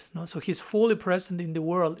transcendent. So he's fully present in the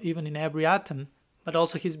world, even in every atom, but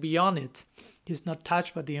also he's beyond it. He's not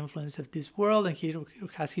touched by the influence of this world, and he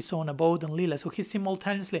has his own abode and lila. So he's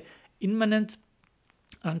simultaneously immanent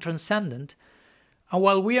and transcendent. And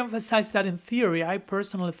while we emphasize that in theory, I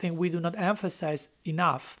personally think we do not emphasize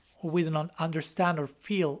enough, or we do not understand or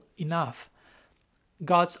feel enough,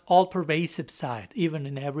 God's all-pervasive side, even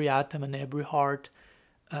in every atom and every heart.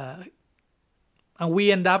 And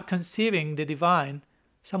we end up conceiving the divine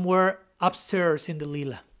somewhere upstairs in the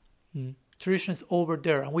lila. Krishna is over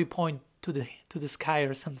there, and we point to the sky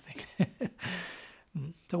or something.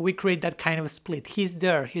 So we create that kind of split. He's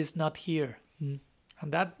there, he's not here. And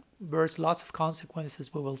that bears lots of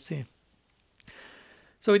consequences, we will see.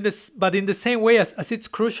 So in the same way as it's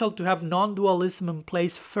crucial to have non-dualism in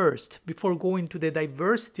place first, before going to the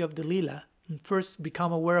diversity of the lila, and first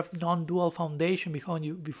become aware of non-dual foundation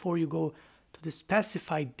before you go to the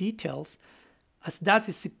specified details, as that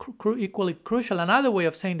is equally crucial. Another way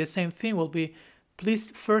of saying the same thing will be,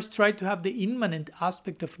 please first try to have the immanent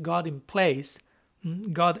aspect of God in place,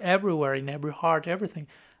 God everywhere, in every heart, everything,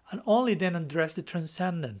 and only then address the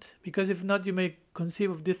transcendent. Because if not, you may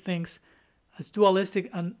conceive of these things as dualistic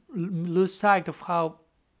and lose sight of how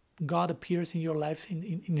God appears in your life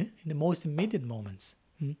in the most immediate moments.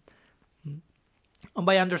 And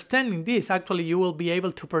by understanding this, actually you will be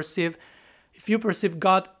able to perceive, if you perceive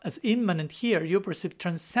God as immanent here, you perceive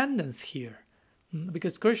transcendence here.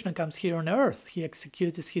 Because Krishna comes here on earth. He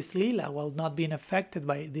executes his lila while not being affected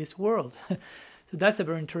by this world. So that's a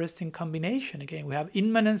very interesting combination. Again, we have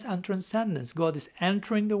immanence and transcendence. God is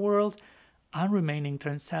entering the world and remaining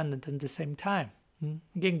transcendent at the same time.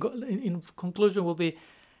 Again, in conclusion will be,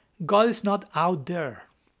 God is not out there,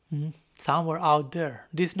 somewhere out there.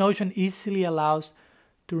 This notion easily allows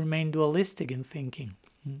to remain dualistic in thinking.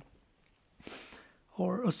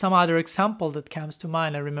 Or some other example that comes to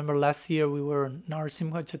mind. I remember last year we were in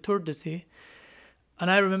Narasimha Chaturdasi, And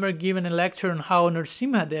I remember giving a lecture on how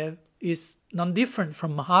Nrsimhadev is non-different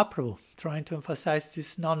from Mahaprabhu, trying to emphasize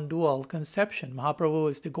this non-dual conception. Mahaprabhu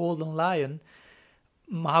is the golden lion,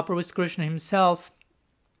 Mahaprabhu is Krishna himself,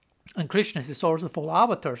 and Krishna is the source of all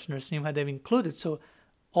avatars, Nrsimhadev included. So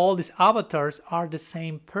all these avatars are the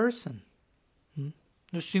same person.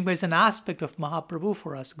 Nrsimha is an aspect of Mahaprabhu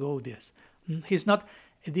for us Gaudiyas. He's not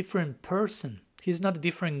a different person. He's not a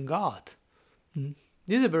different God.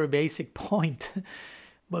 This is a very basic point.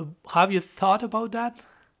 But have you thought about that?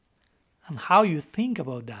 And how you think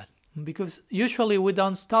about that? Because usually we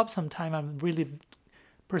don't stop sometime and really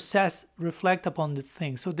reflect upon the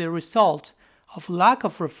thing. So the result of lack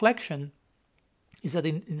of reflection is that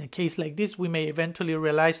in a case like this, we may eventually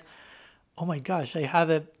realize, oh my gosh, I have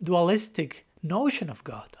a dualistic notion of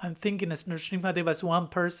God. I'm thinking as Nrsimhadev as one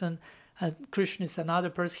person, and Krishna is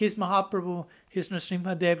another person. He's Mahaprabhu, he's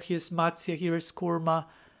Nrsimhadev, he's Matsya, here's Kurma.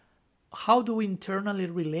 How do we internally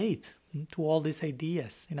relate to all these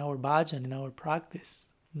ideas in our bhajan, in our practice?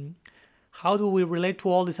 How do we relate to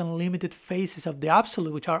all these unlimited faces of the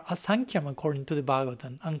Absolute, which are asankhyaam according to the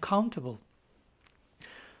Bhagavatam, uncountable?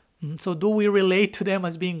 So do we relate to them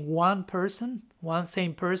as being one person, one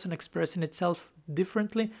same person expressing itself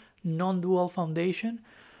differently, non-dual foundation?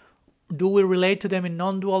 Do we relate to them in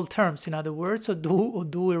non-dual terms, in other words, or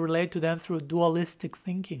do we relate to them through dualistic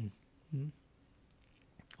thinking,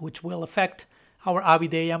 which will affect our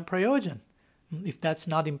avideya and prayojan, if that's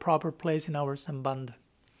not in proper place in our sambandha?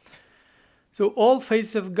 So all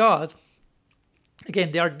faces of God,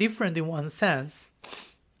 again, they are different in one sense,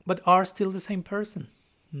 but are still the same person.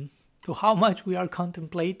 So how much we are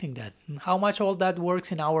contemplating that, and how much all that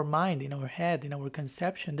works in our mind, in our head, in our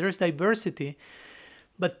conception. There is diversity,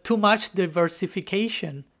 but too much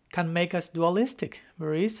diversification can make us dualistic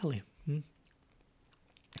very easily.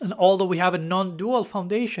 And although we have a non-dual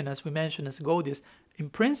foundation, as we mentioned as Gaudiyas, in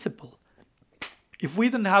principle, if we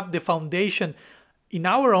don't have the foundation in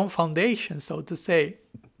our own foundation, so to say,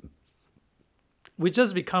 we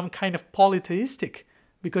just become kind of polytheistic,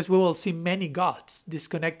 because we will see many gods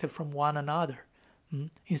disconnected from one another,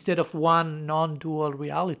 instead of one non-dual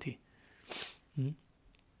reality.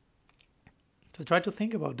 So try to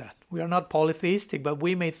think about that. We are not polytheistic, but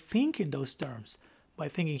we may think in those terms, by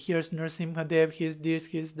thinking, here's Nrsimhadev, here's this,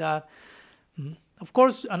 here's that. Of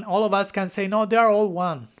course, and all of us can say, no, they are all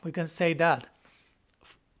one. We can say that.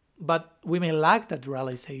 But we may lack that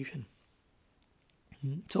realization.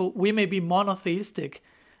 So we may be monotheistic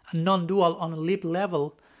and non-dual on a lip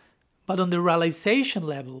level, but on the realization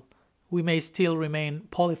level, we may still remain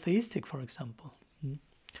polytheistic, for example. And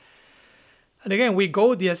again, we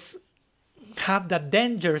Gaudiyas have that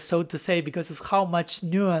danger, so to say, because of how much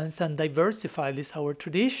nuance and diversified is our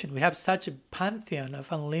tradition. We have such a pantheon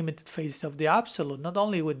of unlimited faces of the Absolute, not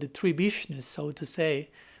only with the three Vishnus, so to say,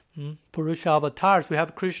 Purusha avatars. We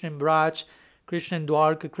have Krishna in Braj, Krishna in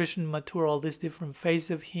Dwarka, Krishna in Mathura, all these different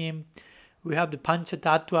faces of him. We have the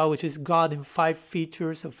Panchatattva, which is God in 5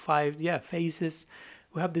 features of 5 faces.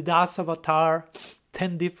 We have the Das Avatar,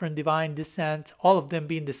 10 different divine descents, all of them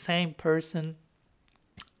being the same person.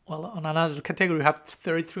 Well, on another category, we have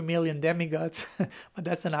 33 million demigods, but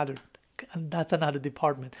that's another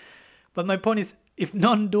department. But my point is, if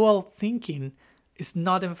non-dual thinking is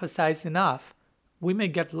not emphasized enough, we may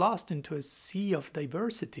get lost into a sea of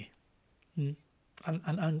diversity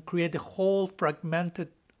and create a whole fragmented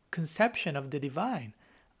conception of the divine.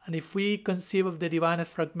 And if we conceive of the divine as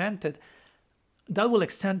fragmented, that will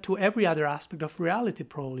extend to every other aspect of reality,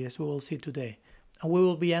 probably, as we will see today. And we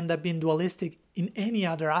will end up being dualistic in any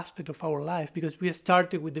other aspect of our life, because we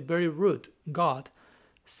started with the very root, God,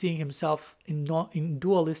 seeing himself in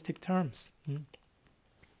dualistic terms.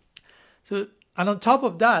 So, and on top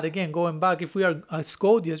of that, again, going back, if we are as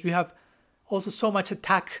Gaudiyas, we have also so much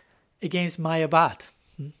attack against Mayavad,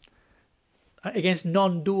 against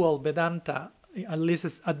non-dual Vedanta, at least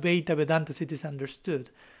as Advaita Vedanta it is understood.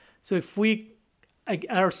 So if we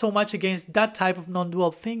are so much against that type of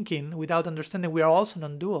non-dual thinking, without understanding we are also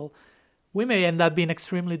non-dual, we may end up being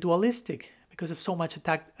extremely dualistic because of so much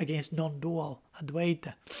attack against non-dual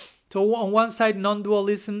Advaita. So on one side,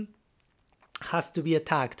 non-dualism has to be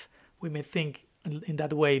attacked. We may think in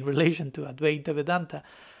that way in relation to Advaita Vedanta.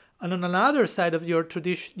 And on another side of your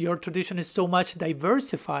tradition is so much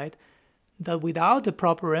diversified that without the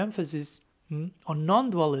proper emphasis on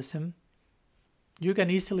non-dualism, you can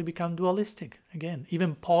easily become dualistic, again,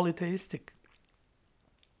 even polytheistic.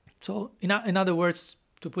 So, in other words,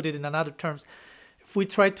 to put it in other terms, if we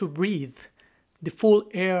try to breathe the full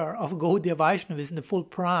air of Gaudiya Vaishnavism, the full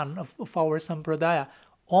pran of our Sampradaya,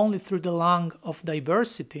 only through the lung of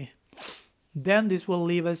diversity, then this will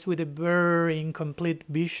leave us with a very incomplete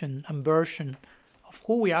vision and version of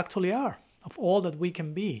who we actually are, of all that we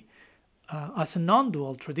can be as a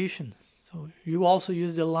non-dual tradition. So you also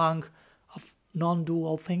use the lung of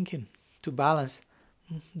non-dual thinking to balance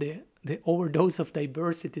the overdose of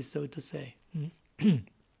diversity, so to say.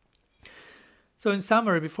 So in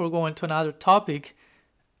summary, before going to another topic,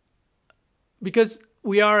 because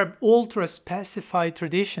we are an ultra-specified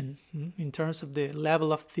tradition in terms of the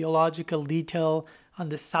level of theological detail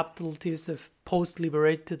and the subtleties of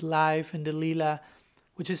post-liberated life and the lila,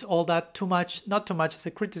 which is all that too much, not too much as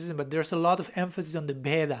a criticism, but there's a lot of emphasis on the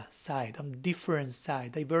Veda side, on difference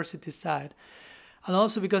side, diversity side. And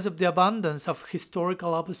also because of the abundance of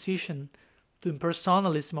historical opposition to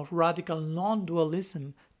impersonalism, of radical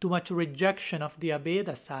non-dualism, too much rejection of the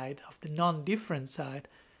Abeda side, of the non-different side,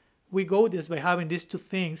 we Gaudias, by having these two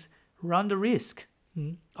things, run the risk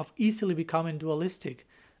of easily becoming dualistic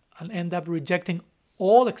and end up rejecting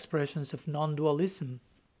all expressions of non-dualism,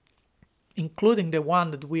 including the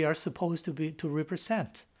one that we are supposed to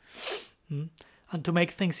represent. And to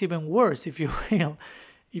make things even worse, if you will,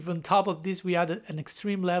 if on top of this we add an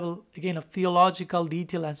extreme level, again, of theological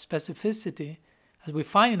detail and specificity, as we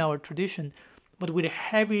find in our tradition, but with a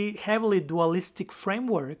heavily dualistic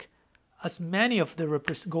framework, as many of the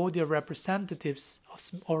Gaudiya representatives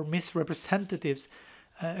or misrepresentatives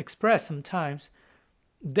express sometimes,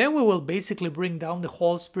 then we will basically bring down the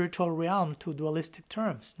whole spiritual realm to dualistic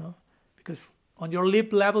terms. No? Because on your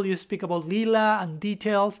lip level you speak about lila and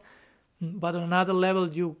details, but on another level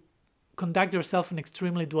you conduct yourself in an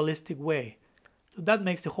extremely dualistic way. So that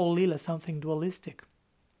makes the whole lila something dualistic.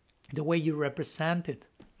 The way you represent it,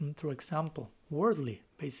 through example, worldly,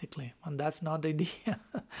 basically. And that's not the idea.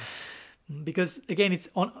 Because, again,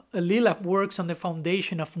 lila works on the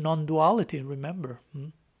foundation of non-duality, remember.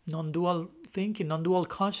 Non-dual thinking, non-dual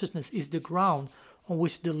consciousness is the ground on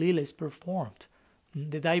which the lila is performed.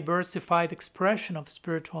 The diversified expression of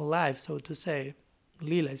spiritual life, so to say,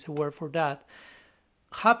 lila is a word for that,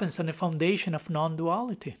 happens on the foundation of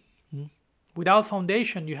non-duality. Without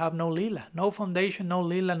foundation, you have no lila. No foundation, no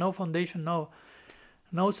lila. No foundation,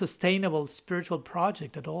 no sustainable spiritual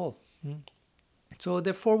project at all. So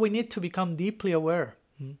therefore, we need to become deeply aware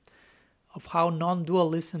of how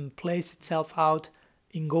non-dualism plays itself out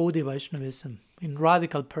in Gaudiya Vaishnavism, in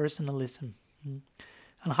radical personalism,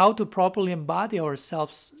 and how to properly embody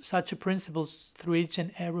ourselves such principles through each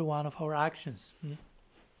and every one of our actions.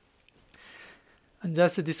 And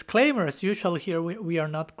just a disclaimer, as usual here, we are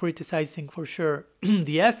not criticizing for sure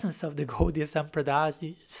the essence of the Gaudiya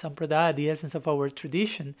Sampradaya, the essence of our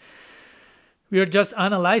tradition. We are just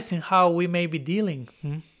analyzing how we may be dealing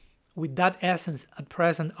with that essence at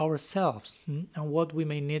present ourselves, and what we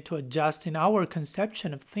may need to adjust in our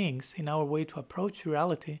conception of things, in our way to approach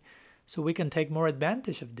reality, so we can take more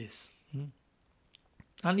advantage of this.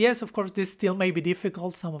 And yes, of course, this still may be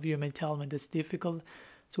difficult. Some of you may tell me that's difficult.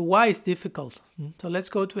 So why is difficult? So let's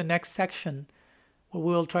go to the next section where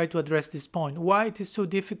we will try to address this point. Why it is so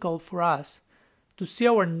difficult for us to see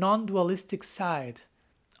our non-dualistic side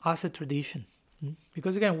as a tradition.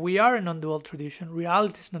 Because again, we are a non-dual tradition,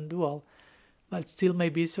 reality is non-dual, but it still may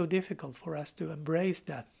be so difficult for us to embrace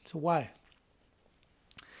that. So why?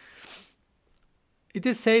 It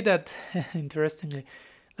is said that, interestingly,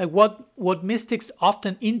 like what mystics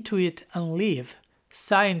often intuit and live,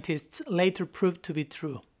 scientists later prove to be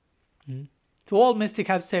true. So all mystics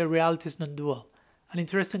have said reality is non-dual. And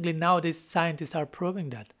interestingly, nowadays scientists are proving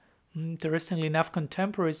that. Interestingly enough,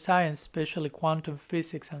 contemporary science, especially quantum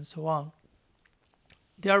physics and so on,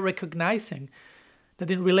 they are recognizing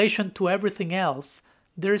that in relation to everything else,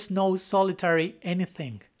 there is no solitary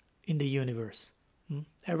anything in the universe.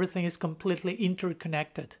 Everything is completely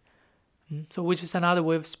interconnected. So which is another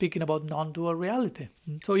way of speaking about non-dual reality.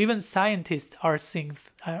 So even scientists are seeing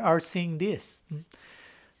this.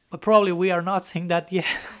 But probably we are not seeing that yet.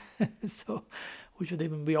 So we should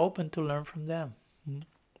even be open to learn from them.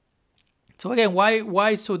 So again,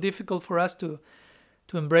 why it's so difficult for us to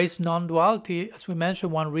embrace non-duality? As we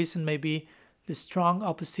mentioned, one reason may be the strong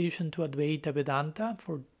opposition to Advaita Vedanta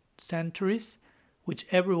for centuries, which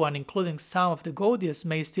everyone, including some of the Gaudiyas,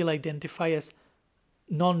 may still identify as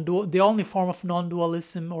the only form of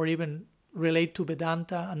non-dualism, or even relate to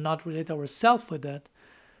Vedanta and not relate ourselves with that.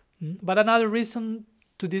 But another reason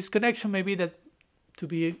to this connection may be that, to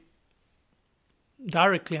be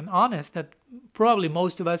directly and honest, that probably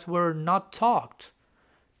most of us were not taught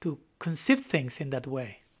to conceive things in that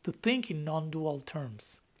way, to think in non-dual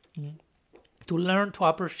terms, to learn to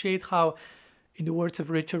appreciate how, in the words of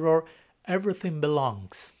Richard Rohr, everything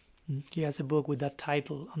belongs. He has a book with that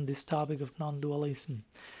title on this topic of non-dualism.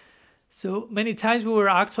 So many times we were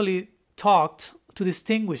actually taught to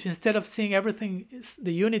distinguish, instead of seeing everything,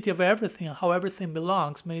 the unity of everything, and how everything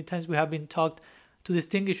belongs. Many times we have been taught to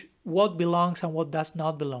distinguish what belongs and what does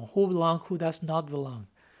not belong, who belongs, who does not belong.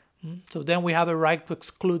 So then we have a right to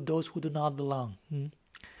exclude those who do not belong.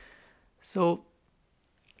 So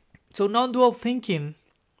non-dual thinking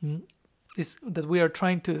is that we are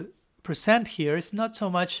trying to present here is not so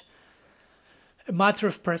much a matter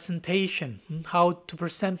of presentation, how to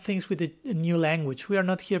present things with a new language. We are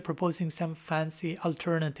not here proposing some fancy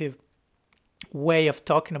alternative way of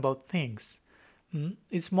talking about things.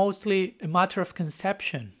 It's mostly a matter of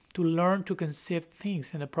conception, to learn to conceive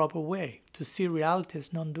things in a proper way, to see reality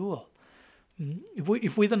as non-dual.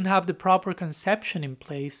 If we don't have the proper conception in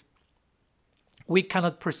place, we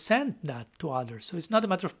cannot present that to others. So it's not a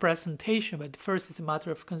matter of presentation, but first it's a matter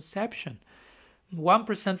of conception. One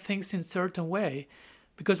presents things in a certain way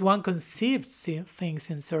because one conceives things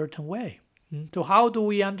in a certain way. So how do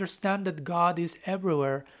we understand that God is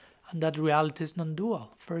everywhere and that reality is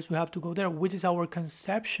non-dual? First we have to go there. Which is our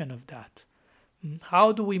conception of that?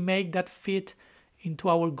 How do we make that fit into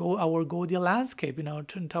our Gaudiya landscape,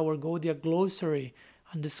 into our Gaudiya glossary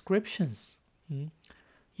and descriptions?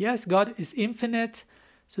 Yes, God is infinite,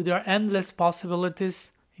 so there are endless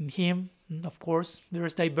possibilities in Him. Of course, there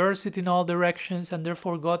is diversity in all directions, and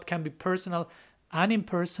therefore God can be personal and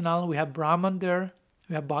impersonal. We have Brahman there,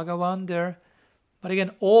 we have Bhagavan there. But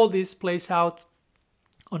again, all this plays out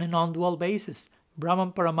on a non-dual basis.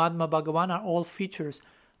 Brahman, Paramatma, Bhagavan are all features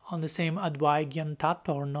on the same Advaya Gyan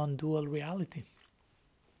Tattva or non-dual reality.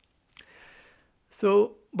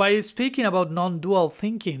 So by speaking about non-dual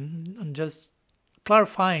thinking and just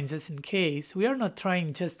clarifying, just in case, we are not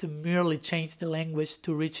trying just to merely change the language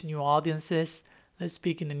to reach new audiences. Let's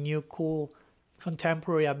speak in a new, cool,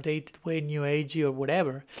 contemporary, updated way, new agey or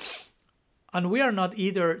whatever. And we are not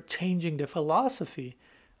either changing the philosophy,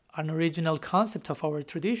 an original concept of our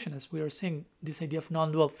tradition. As we are saying, this idea of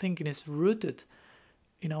non-dual thinking is rooted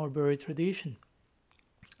in our very tradition.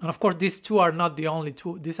 And of course, these are not the only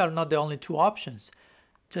two options.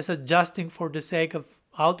 Just adjusting for the sake of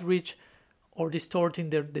outreach or distorting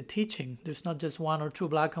the teaching. There's not just one or two,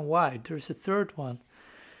 black and white. There's a third one.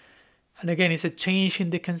 And again, it's a change in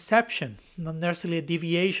the conception, not necessarily a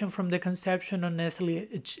deviation from the conception, not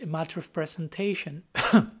necessarily a matter of presentation.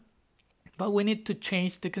 But we need to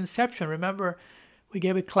change the conception. Remember, we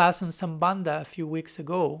gave a class on Sambandha a few weeks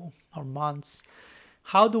ago, or months.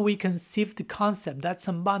 How do we conceive the concept? That's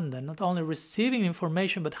Sambandha, not only receiving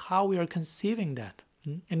information, but how we are conceiving that.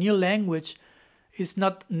 A new language is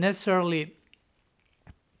not necessarily...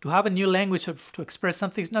 To have a new language to express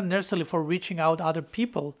something is not necessarily for reaching out other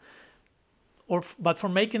people, but for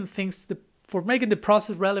making the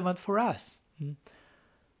process relevant for us.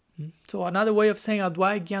 So another way of saying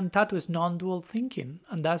Advaya Gyan Tattva is non-dual thinking,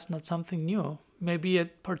 and that's not something new. Maybe a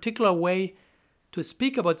particular way to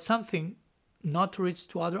speak about something, not to reach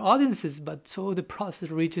to other audiences, but so the process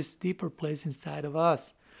reaches deeper place inside of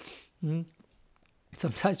us.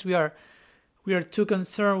 Sometimes we are too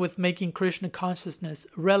concerned with making Krishna consciousness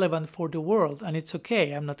relevant for the world, and it's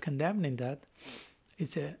okay. I'm not condemning that.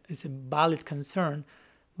 It's a valid concern.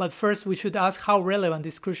 But first, we should ask how relevant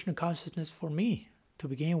is Krishna consciousness for me to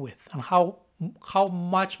begin with, and how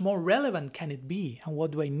much more relevant can it be, and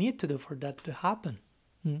what do I need to do for that to happen?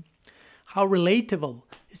 How relatable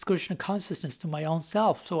is Krishna consciousness to my own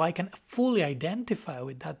self, so I can fully identify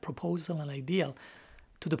with that proposal and ideal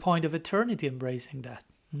to the point of eternity embracing that.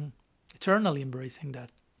 Eternally embracing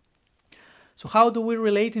that. So how do we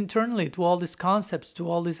relate internally to all these concepts, to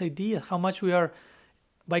all these ideas? How much we are,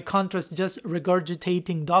 by contrast, just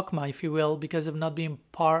regurgitating dogma, if you will, because of not being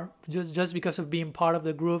just because of being part of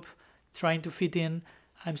the group, trying to fit in.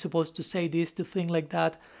 I'm supposed to say this, to think like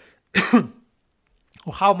that.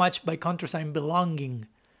 Or how much, by contrast, I'm belonging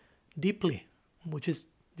deeply, which is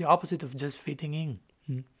the opposite of just fitting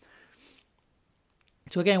in.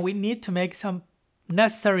 So again, we need to make some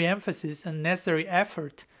necessary emphasis and necessary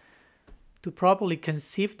effort to properly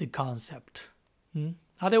conceive the concept.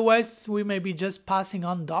 Otherwise, we may be just passing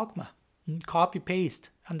on dogma, copy-paste,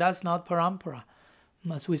 and that's not parampara.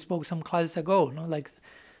 As we spoke some classes ago, like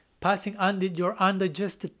passing your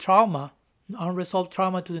undigested trauma, unresolved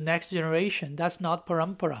trauma to the next generation, that's not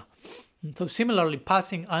parampara. So similarly,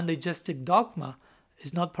 passing undigested dogma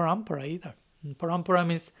is not parampara either. Parampara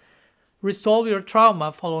means resolve your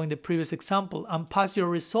trauma, following the previous example, and pass your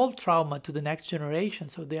resolved trauma to the next generation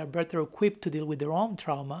so they are better equipped to deal with their own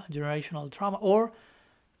trauma, generational trauma. Or,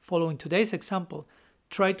 following today's example,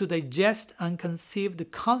 try to digest and conceive the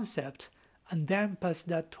concept and then pass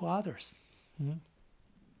that to others.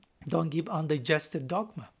 Don't give undigested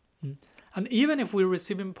dogma. And even if we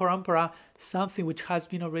receive in parampara something which has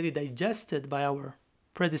been already digested by our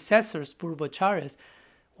predecessors, purvacharyas,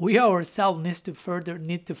 we ourselves need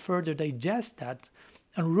to further digest that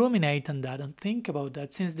and ruminate on that and think about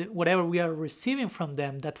that, since whatever we are receiving from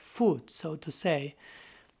them, that food, so to say,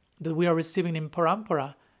 that we are receiving in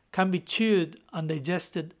parampara, can be chewed and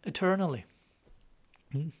digested eternally.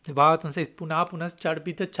 The Bhagavatam says, Puna punas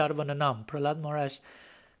charpita charvananam. Prahlad Maharaj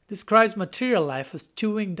describes material life as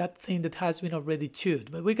chewing that thing that has been already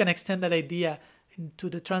chewed. But we can extend that idea into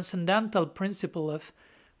the transcendental principle of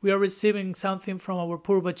we are receiving something from our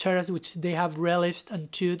purvacharyas which they have relished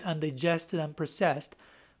and chewed and digested and processed.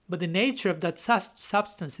 But the nature of that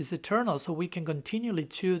substance is eternal, so we can continually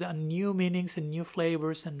chew, and new meanings and new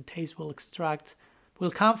flavors and taste will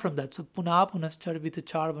come from that. So puna punas charvita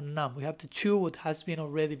charvananam. We have to chew what has been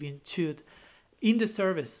already been chewed in the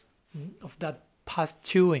service of that past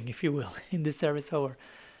chewing, if you will, in the service of our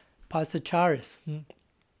past acharyas.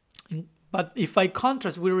 But if by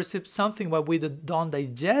contrast we receive something but we don't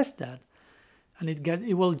digest that, and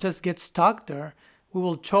it will just get stuck there, we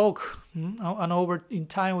will choke, and in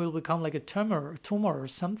time we will become like a tumor or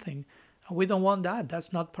something. And we don't want that.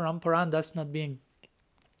 That's not parampara, and that's not being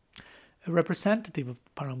a representative of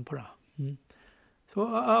parampara. So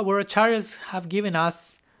our acharyas have given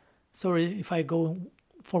us, sorry if I go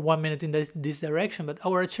for 1 minute in this direction, but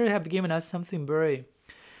our acharyas have given us something very,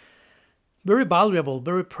 very valuable,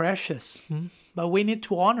 very precious. But we need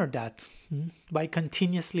to honor that by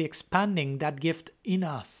continuously expanding that gift in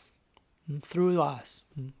us, through us,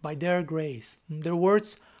 by their grace. Their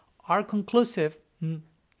words are conclusive,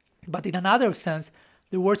 but in another sense,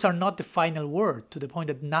 the words are not the final word, to the point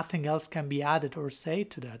that nothing else can be added or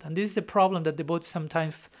said to that. And this is the problem that devotees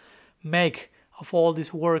sometimes make of all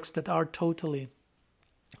these works that are totally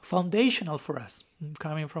foundational for us,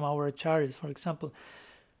 coming from our acharyas, for example.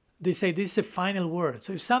 They say this is a final word.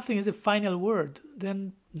 So if something is a final word,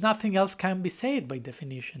 then nothing else can be said by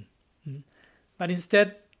definition. But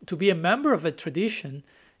instead, to be a member of a tradition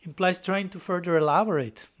implies trying to further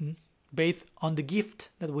elaborate based on the gift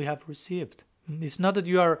that we have received. It's not that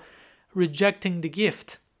you are rejecting the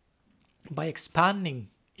gift by expanding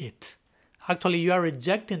it. Actually, you are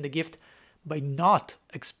rejecting the gift by not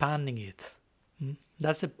expanding it.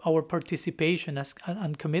 That's our participation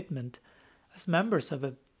and commitment as members of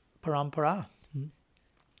a parampara.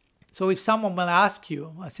 So if someone will ask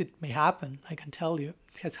you, as it may happen, I can tell you,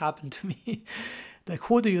 it has happened to me, that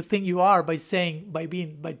who do you think you are by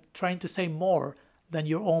trying to say more than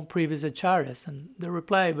your own previous acharyas? And the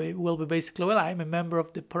reply will be basically, well, I'm a member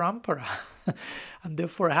of the parampara, and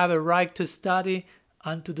therefore I have a right to study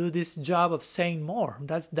and to do this job of saying more.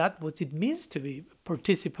 That's what it means to be a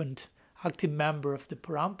participant, active member of the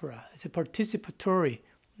parampara. It's a participatory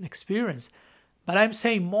experience. But I'm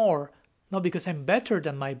saying more, not because I'm better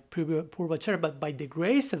than my purvacharya, but by the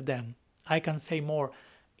grace of them, I can say more.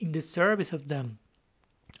 In the service of them,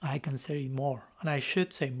 I can say more, and I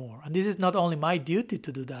should say more. And this is not only my duty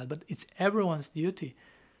to do that, but it's everyone's duty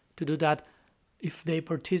to do that if they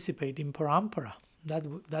participate in parampara.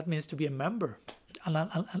 That means to be a member,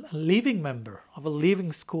 a living member of a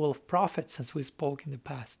living school of prophets, as we spoke in the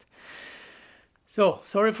past. So,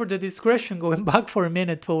 sorry for the digression, going back for a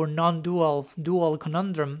minute to our dual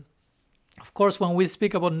conundrum. Of course, when we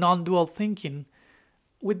speak about non-dual thinking,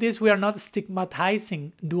 with this we are not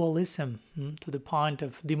stigmatizing dualism to the point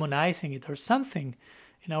of demonizing it or something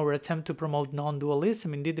in our attempt to promote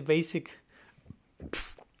non-dualism. Indeed, the basic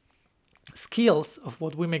skills of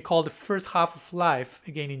what we may call the first half of life,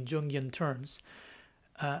 again in Jungian terms,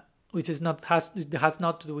 which has not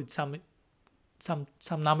to do with some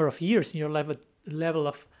number of years in your level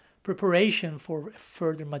of preparation for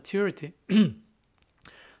further maturity.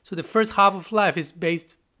 So the first half of life is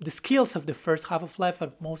the skills of the first half of life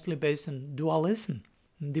are mostly based on dualism,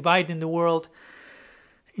 dividing the world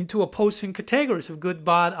into opposing categories of good,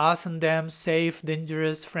 bad, us and them, safe,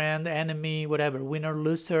 dangerous, friend, enemy, whatever, winner,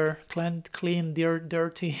 loser, clean,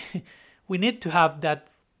 dirty. We need to have that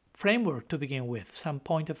framework to begin with, some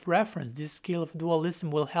point of reference. This skill of dualism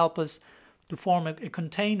will help us to form a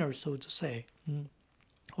container, so to say,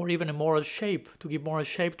 or even a moral shape, to give moral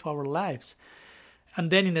shape to our lives. And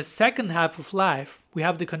then in the second half of life, we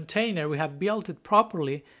have the container, we have built it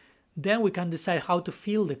properly, then we can decide how to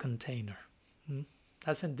fill the container.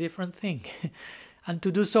 That's a different thing. And to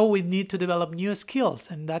do so, we need to develop new skills.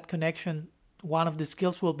 And that connection, one of the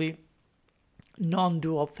skills will be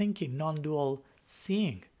non-dual thinking, non-dual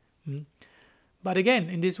seeing. But again,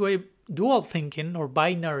 in this way, dual thinking or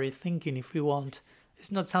binary thinking, if you want, is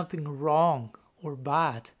not something wrong or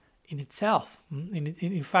bad in itself.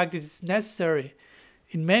 In fact, it is necessary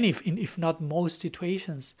in many, if not most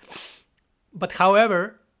situations. But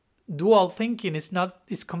however, dual thinking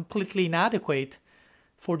is completely inadequate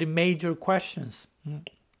for the major questions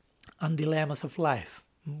and dilemmas of life.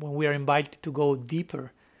 When we are invited to go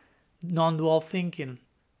deeper, non-dual thinking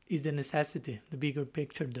is the necessity, the bigger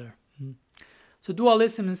picture there. So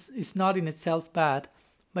dualism is not in itself bad,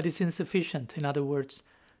 but it's insufficient, in other words,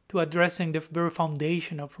 to addressing the very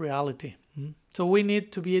foundation of reality. So we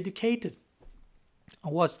need to be educated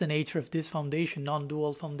on what's the nature of this foundation,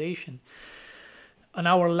 non-dual foundation. And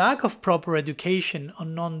our lack of proper education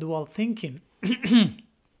on non-dual thinking,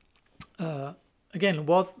 again,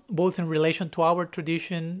 both in relation to our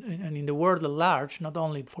tradition and in the world at large, not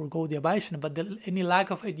only for Gaudiya Vaishnava, but any lack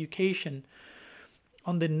of education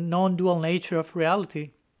on the non-dual nature of reality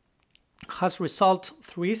has resulted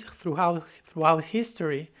throughout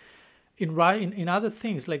history in other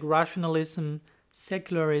things like rationalism,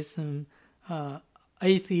 secularism,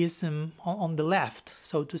 atheism on the left,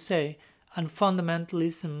 so to say, and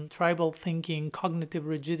fundamentalism, tribal thinking, cognitive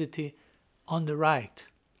rigidity on the right.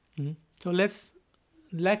 So let's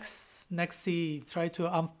try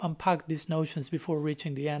to unpack these notions before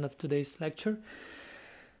reaching the end of today's lecture.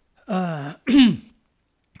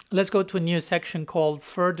 Let's go to a new section called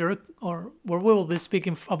Further, or where we will be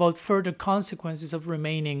speaking about further consequences of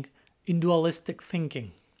remaining in dualistic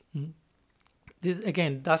thinking. This,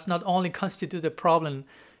 again, does not only constitute a problem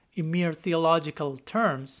in mere theological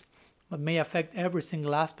terms, but may affect every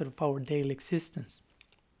single aspect of our daily existence.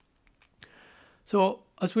 So,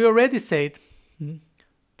 as we already said,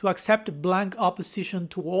 to accept a blank opposition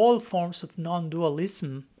to all forms of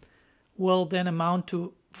non-dualism will then amount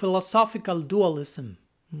to philosophical dualism,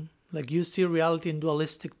 like you see reality in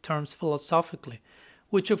dualistic terms philosophically,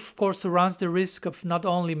 which of course runs the risk of not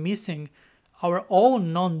only missing our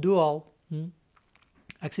own non-dual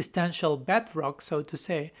existential bedrock, so to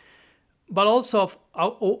say, but also of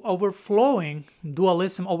overflowing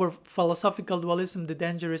dualism, over philosophical dualism. The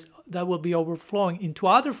danger is that will be overflowing into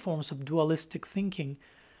other forms of dualistic thinking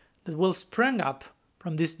that will spring up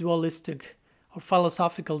from this dualistic or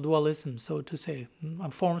philosophical dualism, so to say,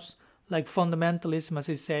 and forms like fundamentalism, as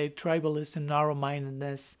I say, tribalism,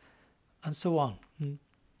 narrow-mindedness, and so on.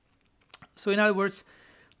 So in other words,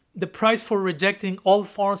 the price for rejecting all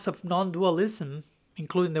forms of non-dualism,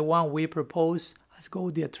 including the one we propose as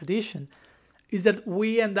Gaudiya tradition, is that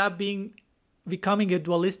we end up becoming a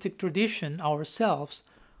dualistic tradition ourselves,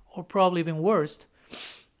 or probably even worse,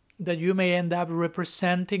 that you may end up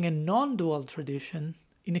representing a non-dual tradition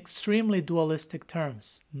in extremely dualistic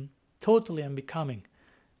terms, totally unbecoming.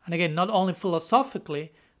 And again, not only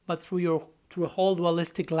philosophically, but through a whole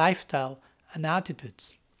dualistic lifestyle and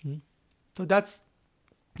attitudes. So that's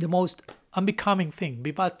the most unbecoming thing,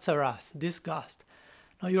 bibatsaras, disgust.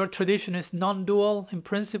 Now your tradition is non-dual in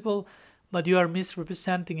principle, but you are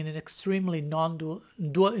misrepresenting in an extremely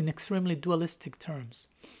extremely dualistic terms.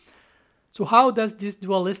 So how does this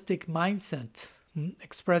dualistic mindset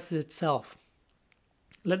express itself?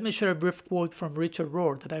 Let me share a brief quote from Richard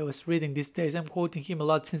Rohr that I was reading these days. I'm quoting him a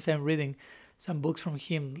lot since I'm reading some books from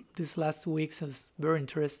him these last weeks. So it's very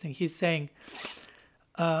interesting. He's saying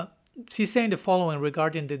the following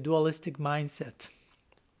regarding the dualistic mindset.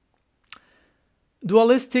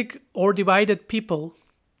 Dualistic or divided people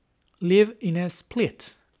live in a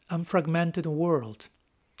split and fragmented world.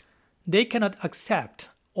 They cannot accept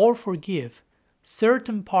or forgive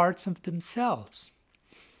certain parts of themselves.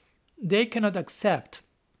 They cannot accept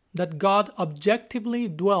that God objectively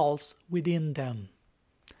dwells within them.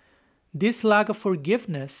 This lack of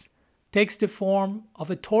forgiveness takes the form of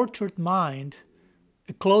a tortured mind,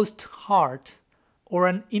 a closed heart, or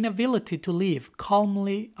an inability to live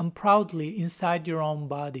calmly and proudly inside your own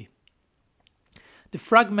body. The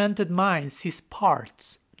fragmented mind sees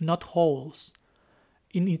parts, not wholes,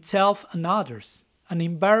 in itself and others, and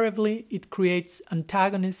invariably it creates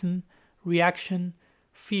antagonism, reaction,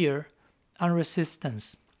 fear, and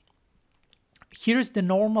resistance. Here's the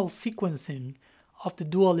normal sequencing of the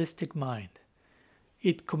dualistic mind.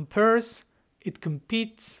 It compares, it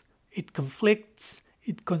competes, it conflicts,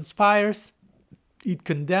 it conspires, it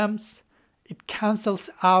condemns, it cancels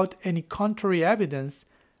out any contrary evidence,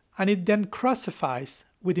 and it then crucifies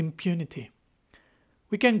with impunity.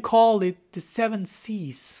 We can call it the 7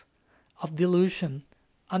 C's of delusion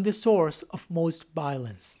and the source of most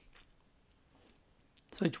violence.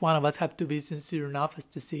 So each one of us have to be sincere enough as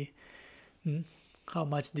to see how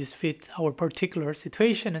much this fits our particular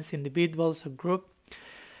situation as individuals or group.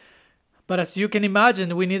 But as you can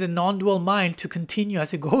imagine, we need a non-dual mind to continue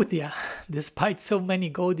as a Gaudiya, despite so many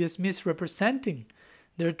Gaudiyas misrepresenting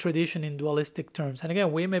their tradition in dualistic terms. And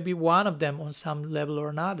again, we may be one of them on some level or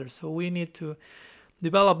another. So we need to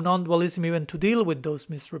develop non-dualism even to deal with those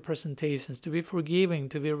misrepresentations, to be forgiving,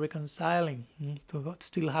 to be reconciling, to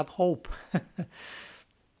still have hope.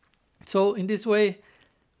 So in this way,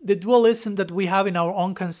 the dualism that we have in our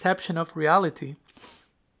own conception of reality,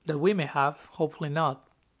 that we may have, hopefully not,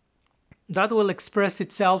 that will express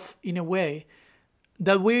itself in a way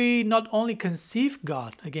that we not only conceive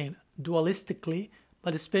God, again, dualistically,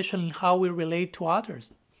 but especially in how we relate to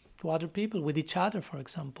others, to other people, with each other, for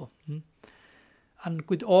example. And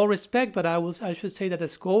with all respect, but I should say that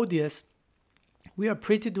as Gaudiyas, we are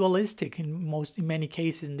pretty dualistic in many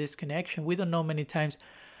cases in this connection. We don't know many times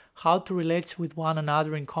how to relate with one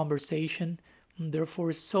another in conversation. And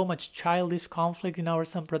therefore, so much childish conflict in our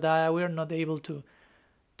sampradaya. We are not able to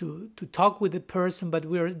talk with the person, but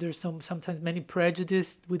there's sometimes many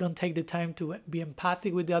prejudice. We don't take the time to be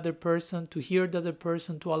empathic with the other person, to hear the other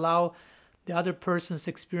person, to allow the other person's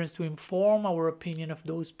experience to inform our opinion of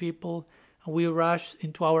those people. And we rush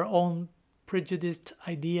into our own prejudiced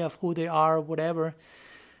idea of who they are, whatever.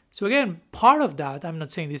 So again, part of that, I'm not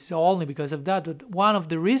saying this is only because of that, but one of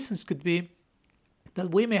the reasons could be that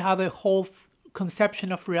we may have a whole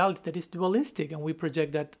conception of reality that is dualistic, and we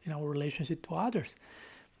project that in our relationship to others.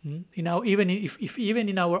 Even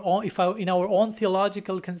in our own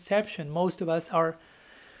theological conception, most of us are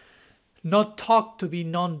not taught to be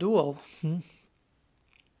non-dual.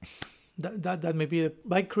 That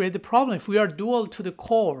might create a problem. If we are dual to the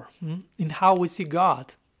core in how we see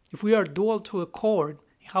God, if we are dual to a core in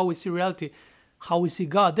how we see reality, how we see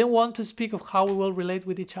God, then we want to speak of how we will relate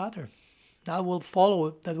with each other. That will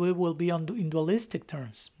follow that we will be in dualistic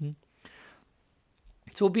terms.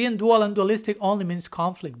 So being dual and dualistic only means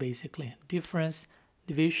conflict, basically. Difference,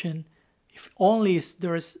 division. If only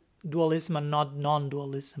there's dualism and not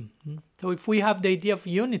non-dualism. So if we have the idea of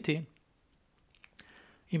unity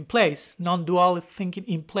in place, non-dual thinking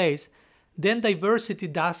in place, then diversity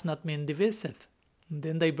does not mean divisive.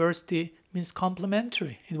 Then diversity means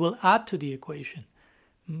complementary. It will add to the equation.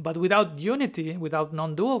 But without unity, without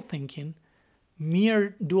non-dual thinking,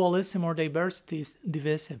 mere dualism or diversity is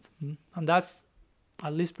divisive. And that's,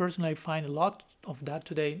 at least personally, I find a lot of that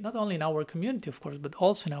today, not only in our community, of course, but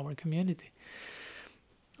also in our community.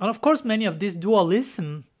 And of course, many of this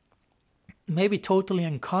dualism may be totally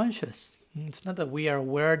unconscious. It's not that we are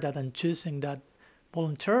aware that and choosing that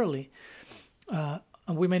voluntarily. And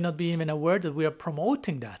we may not be even aware that we are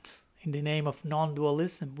promoting that. In the name of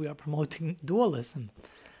non-dualism, we are promoting dualism.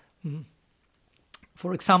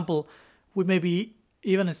 For example, we maybe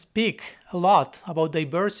even speak a lot about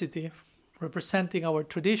diversity, representing our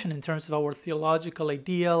tradition in terms of our theological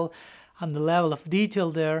ideal and the level of detail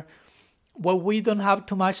there, where we don't have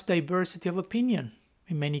too much diversity of opinion.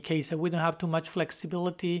 In many cases, we don't have too much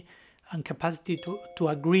flexibility and capacity to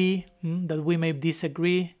agree, that we may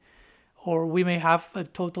disagree, or we may have a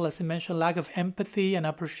total, as I mentioned, lack of empathy and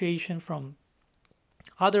appreciation from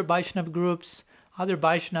other Vaishnava groups, other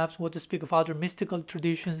Vaishnavas, what to speak of other mystical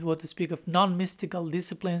traditions, what to speak of non-mystical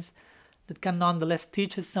disciplines that can nonetheless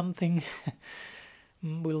teach us something.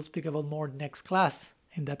 We'll speak about more next class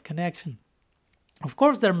in that connection. Of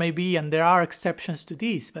course, there may be, and there are exceptions to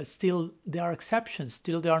these, but still there are exceptions.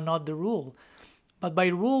 Still, they are not the rule. But by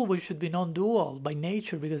rule, we should be non-dual by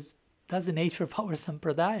nature, because that's the nature of our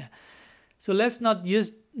sampradaya. So let's not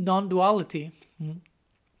use non-duality,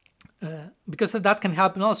 because that can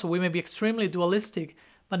happen also. We may be extremely dualistic,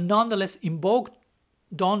 but nonetheless invoke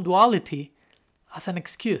non-duality as an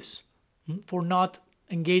excuse for not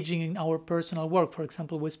engaging in our personal work. For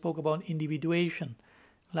example, we spoke about individuation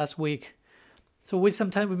last week. So we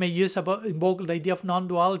may invoke the idea of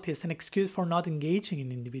non-duality as an excuse for not engaging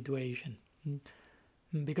in individuation.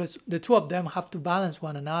 Because the two of them have to balance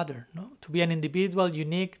one another, to be an individual,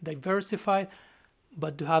 unique, diversified,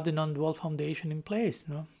 but to have the non-dual foundation in place.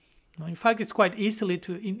 In fact, it's quite easily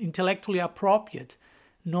to intellectually appropriate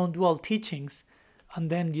non-dual teachings and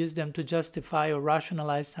then use them to justify or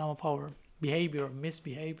rationalize some of our behavior or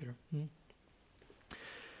misbehavior.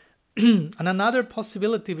 And another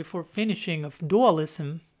possibility before finishing of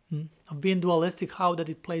dualism, of being dualistic, how that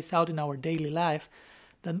it plays out in our daily life,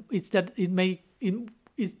 is that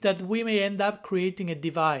we may end up creating a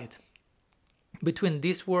divide between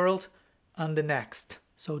this world and the next,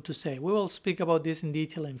 so to say. We will speak about this in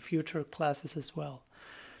detail in future classes as well.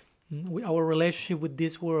 Our relationship with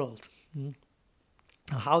this world,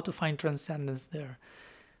 how to find transcendence there.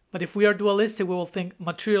 But if we are dualistic, we will think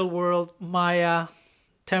material world, Maya,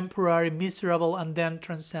 temporary, miserable, and then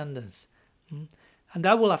transcendence. And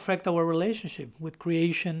that will affect our relationship with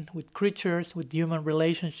creation, with creatures, with human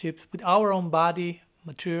relationships, with our own body,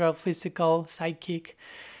 material, physical, psychic,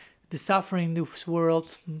 the suffering in this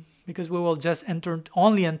world, because we will just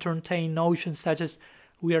only entertain notions such as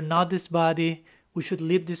we are not this body, we should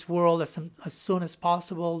leave this world as soon as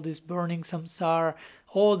possible, this burning samsara,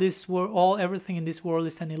 everything in this world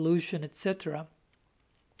is an illusion, etc.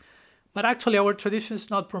 But actually our tradition is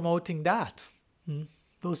not promoting that.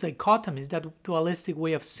 Those dichotomies, that dualistic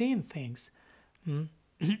way of seeing things.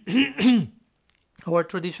 Our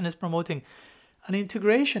tradition is promoting an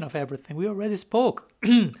integration of everything. We already spoke.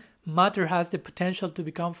 Matter has the potential to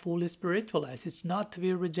become fully spiritualized. It's not to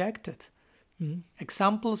be rejected.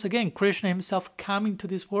 Examples, again, Krishna himself coming to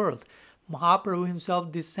this world, Mahaprabhu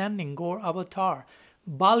himself descending, Gaur Avatar,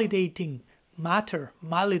 validating matter,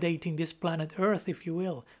 validating this planet Earth, if you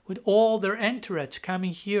will, with all their entourage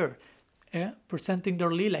coming here, presenting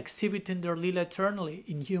their lila, exhibiting their lila eternally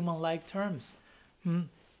in human-like terms.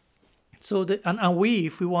 So, and we,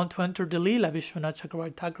 if we want to enter the lila, Vishwanath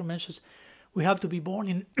Chakravarti Thakur mentions, we have to be born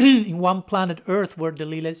in in one planet Earth where the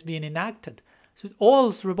lila is being enacted. So it all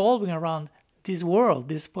is revolving around this world,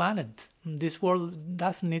 this planet. This world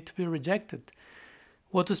doesn't need to be rejected.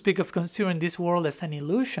 What to speak of considering this world as an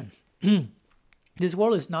illusion? This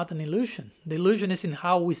world is not an illusion. The illusion is in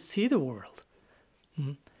how we see the world.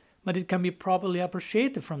 But it can be properly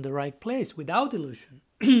appreciated from the right place without illusion,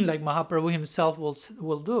 like Mahaprabhu himself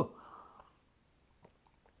will do.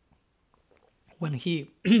 When he,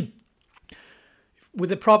 with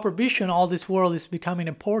the proper vision, all this world is becoming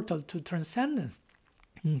a portal to transcendence.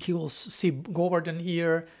 He will see Govardhan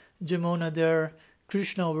here, Jamuna there,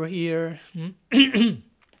 Krishna over here,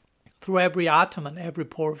 through every atom and every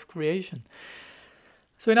pore of creation.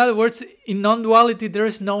 So in other words, in non-duality, there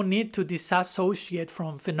is no need to disassociate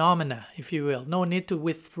from phenomena, if you will. No need to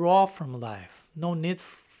withdraw from life. No need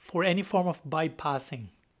for any form of bypassing,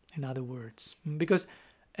 in other words. Because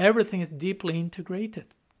everything is deeply integrated.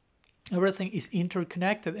 Everything is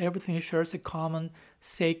interconnected. Everything shares a common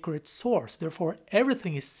sacred source. Therefore,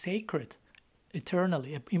 everything is sacred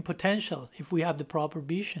eternally, in potential, if we have the proper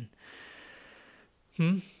vision.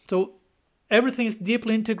 So everything is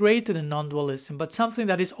deeply integrated in non-dualism, but something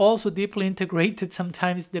that is also deeply integrated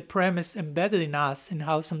sometimes the premise embedded in us, in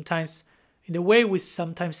how sometimes, in the way we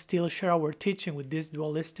sometimes still share our teaching with this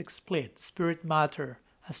dualistic split, spirit matter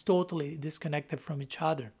as totally disconnected from each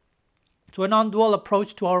other. So a non-dual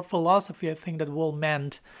approach to our philosophy, I think, that will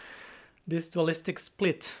mend this dualistic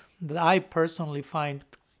split that I personally find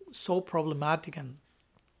so problematic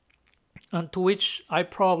and to which I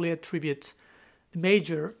probably attribute the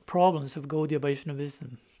major problems of Gaudiya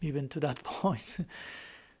Vaishnavism, even to that point.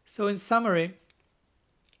 So in summary,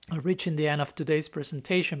 reaching the end of today's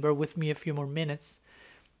presentation, bear with me a few more minutes.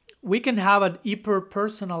 We can have an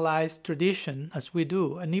hyper-personalized tradition, as we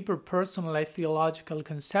do, an hyper-personalized theological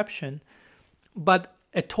conception, but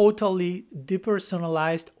a totally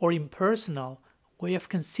depersonalized or impersonal way of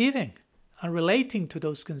conceiving and relating to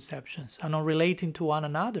those conceptions and on relating to one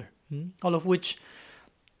another, all of which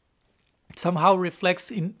somehow reflects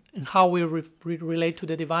in how we relate to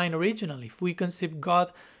the divine originally. If we conceive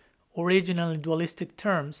God originally in dualistic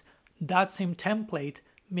terms, that same template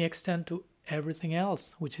may extend to everything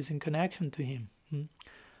else which is in connection to him.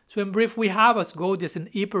 So in brief, we have as Gaudiya an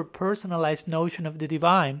hyper-personalized notion of the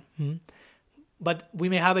divine, but we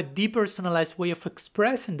may have a depersonalized way of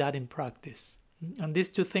expressing that in practice. And these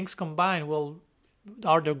two things combined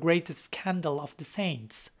are the greatest scandal of the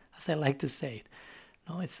saints, as I like to say it.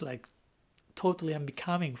 No, it's like totally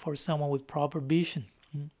unbecoming for someone with proper vision.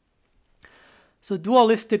 So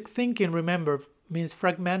dualistic thinking, remember, means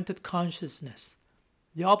fragmented consciousness,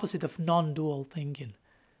 the opposite of non-dual thinking.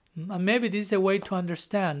 And maybe this is a way to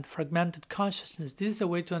understand fragmented consciousness. This is a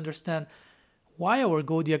way to understand why our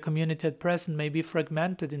Gaudiya community at present may be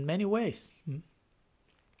fragmented in many ways.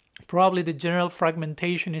 Probably the general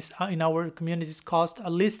fragmentation in our community is caused,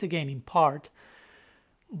 at least again in part,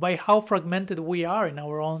 by how fragmented we are in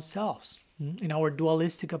our own selves, in our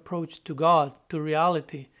dualistic approach to God, to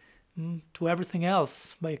reality, to everything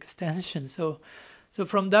else by extension. So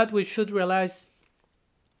from that we should realize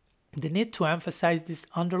the need to emphasize this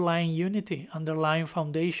underlying unity, underlying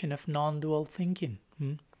foundation of non-dual thinking.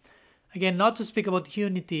 Again, not to speak about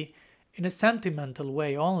unity in a sentimental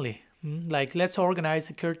way only. Like, let's organize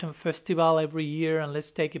a Kirtan festival every year and let's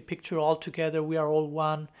take a picture all together, we are all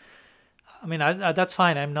one. I mean, that's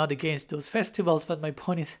fine, I'm not against those festivals, but my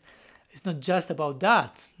point is, it's not just about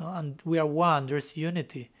that. No? And we are one, there's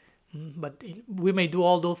unity. But we may do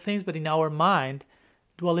all those things, but in our mind,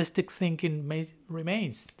 dualistic thinking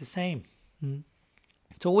remains the same.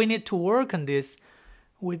 So we need to work on this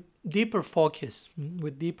with deeper focus,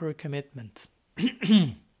 with deeper commitment.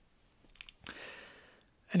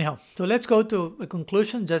 Anyhow, so let's go to a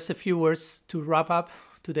conclusion, just a few words to wrap up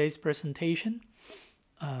today's presentation,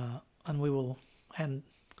 and we will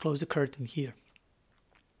close the curtain here.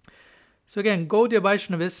 So again, Gaudiya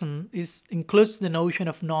Vaishnavism includes the notion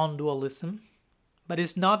of non-dualism, but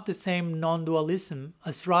it's not the same non-dualism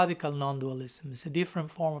as radical non-dualism. It's a different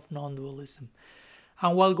form of non-dualism.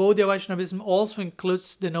 And while Gaudiya Vaishnavism also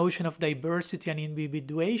includes the notion of diversity and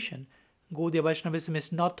individuation, Gaudiya Vaishnavism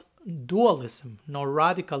is not dualism, nor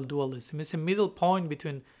radical dualism. It's a middle point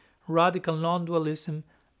between radical non-dualism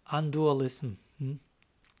and dualism. And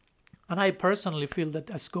I personally feel that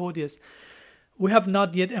as Gaudiyas, we have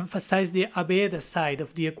not yet emphasized the Abheda side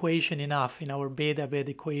of the equation enough in our Veda-Abheda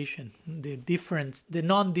equation, the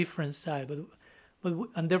non-different side.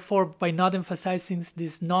 And therefore, by not emphasizing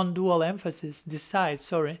this non-dual emphasis, this side,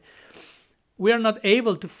 we are not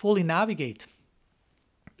able to fully navigate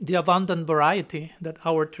the abundant variety that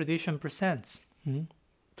our tradition presents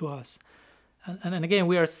to us. And again,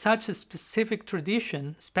 we are such a specific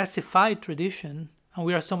tradition, specified tradition, and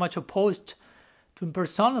we are so much opposed to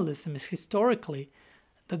impersonalism historically,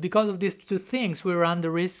 that because of these two things, we run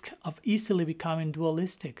the risk of easily becoming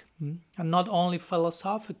dualistic, and not only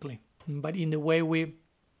philosophically, but in the way we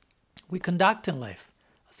conduct in life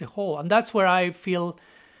as a whole. And that's where I feel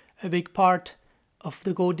a big part of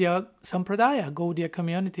the Gaudiya Sampradaya, Gaudiya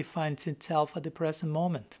community finds itself at the present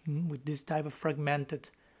moment, with this type of fragmented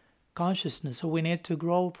consciousness. So we need to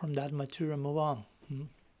grow from that, mature, and move on.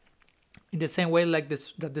 In the same way like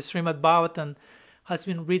this, that the Srimad Bhagavatam has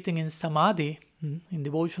been written in Samadhi, in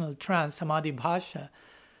devotional trance, Samadhi Bhasha,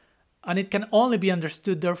 and it can only be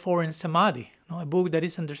understood, therefore, in Samadhi. A book that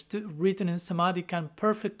is written in Samadhi can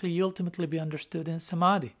perfectly, ultimately be understood in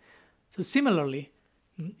Samadhi. So similarly,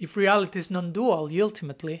 if reality is non-dual,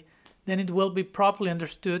 ultimately, then it will be properly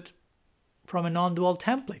understood from a non-dual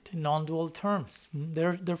template, in non-dual terms.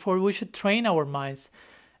 Therefore, we should train our minds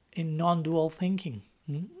in non-dual thinking.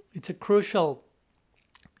 It's a crucial,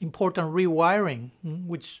 important rewiring,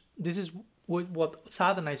 which this is what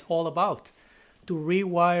sadhana is all about, to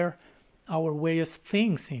rewire our way of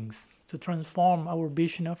seeing things, to transform our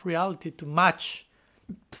vision of reality, to match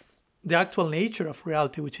the actual nature of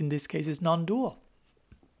reality, which in this case is non-dual.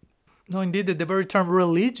 No, indeed, the very term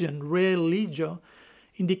religion, religio,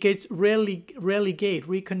 indicates relegate,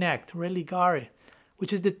 reconnect, religare,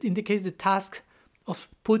 which indicates the task of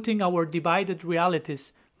putting our divided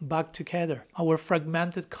realities back together, our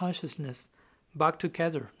fragmented consciousness back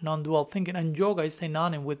together, non-dual thinking. And yoga is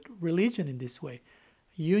synonymous with religion in this way.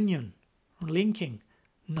 Union, linking,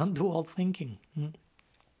 non-dual thinking.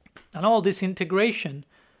 And all this integration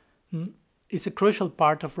is a crucial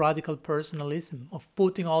part of radical personalism, of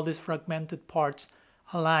putting all these fragmented parts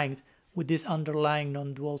aligned with this underlying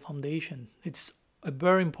non-dual foundation. It's a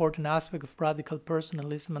very important aspect of radical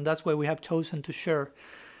personalism, and that's why we have chosen to share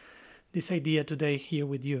this idea today here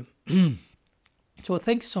with you. So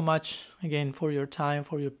thank you so much again for your time,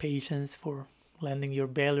 for your patience, for lending your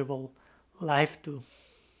valuable life to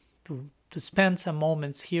spend some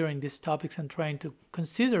moments hearing these topics and trying to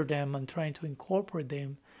consider them and trying to incorporate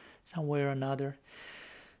them some way or another.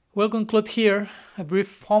 We'll conclude here. A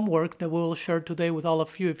brief homework that we will share today with all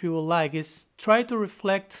of you, if you would like, is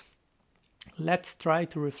let's try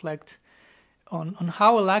to reflect on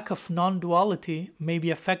how a lack of non-duality may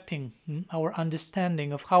be affecting our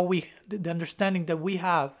understanding of the understanding that we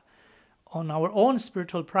have on our own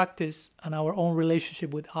spiritual practice and our own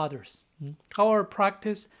relationship with others. How our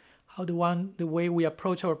practice, the way we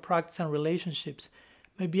approach our practice and relationships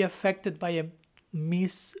may be affected by a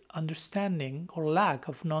misunderstanding or lack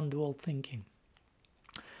of non-dual thinking.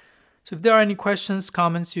 So if there are any questions,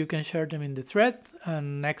 comments, you can share them in the thread.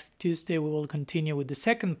 And next Tuesday we will continue with the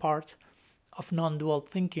second part of non-dual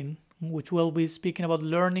thinking, which will be speaking about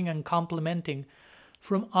learning and complementing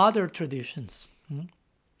from other traditions. And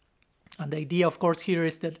the idea, of course, here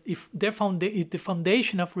is that if the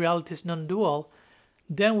foundation of reality is non-dual,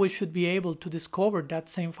 then we should be able to discover that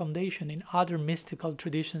same foundation in other mystical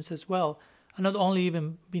traditions as well. And not only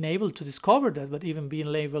even being able to discover that, but even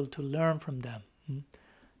being able to learn from them.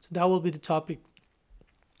 So that will be the topic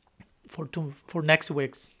for next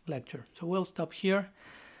week's lecture. So we'll stop here.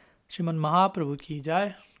 Srimad Mahaprabhu ki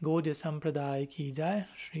jai, Gaudiya Sampradaya ki jai,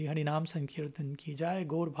 Shri Harinam Sankirtan ki jai,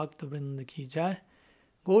 Gaur Bhakta Vrinda ki jai,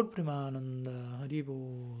 Gaur Premananda Hari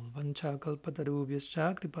Bol, Vancha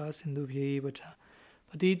Kalpatarubhyascha Kripa Sindhubhyeva cha,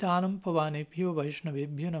 Patitanam Pavanebhyo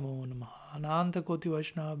Vaishnavebhyo Namo Namaha, Ananta Koti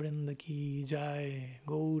Vaishnava Vrinda ki jai,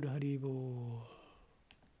 Gaur Hari Bol.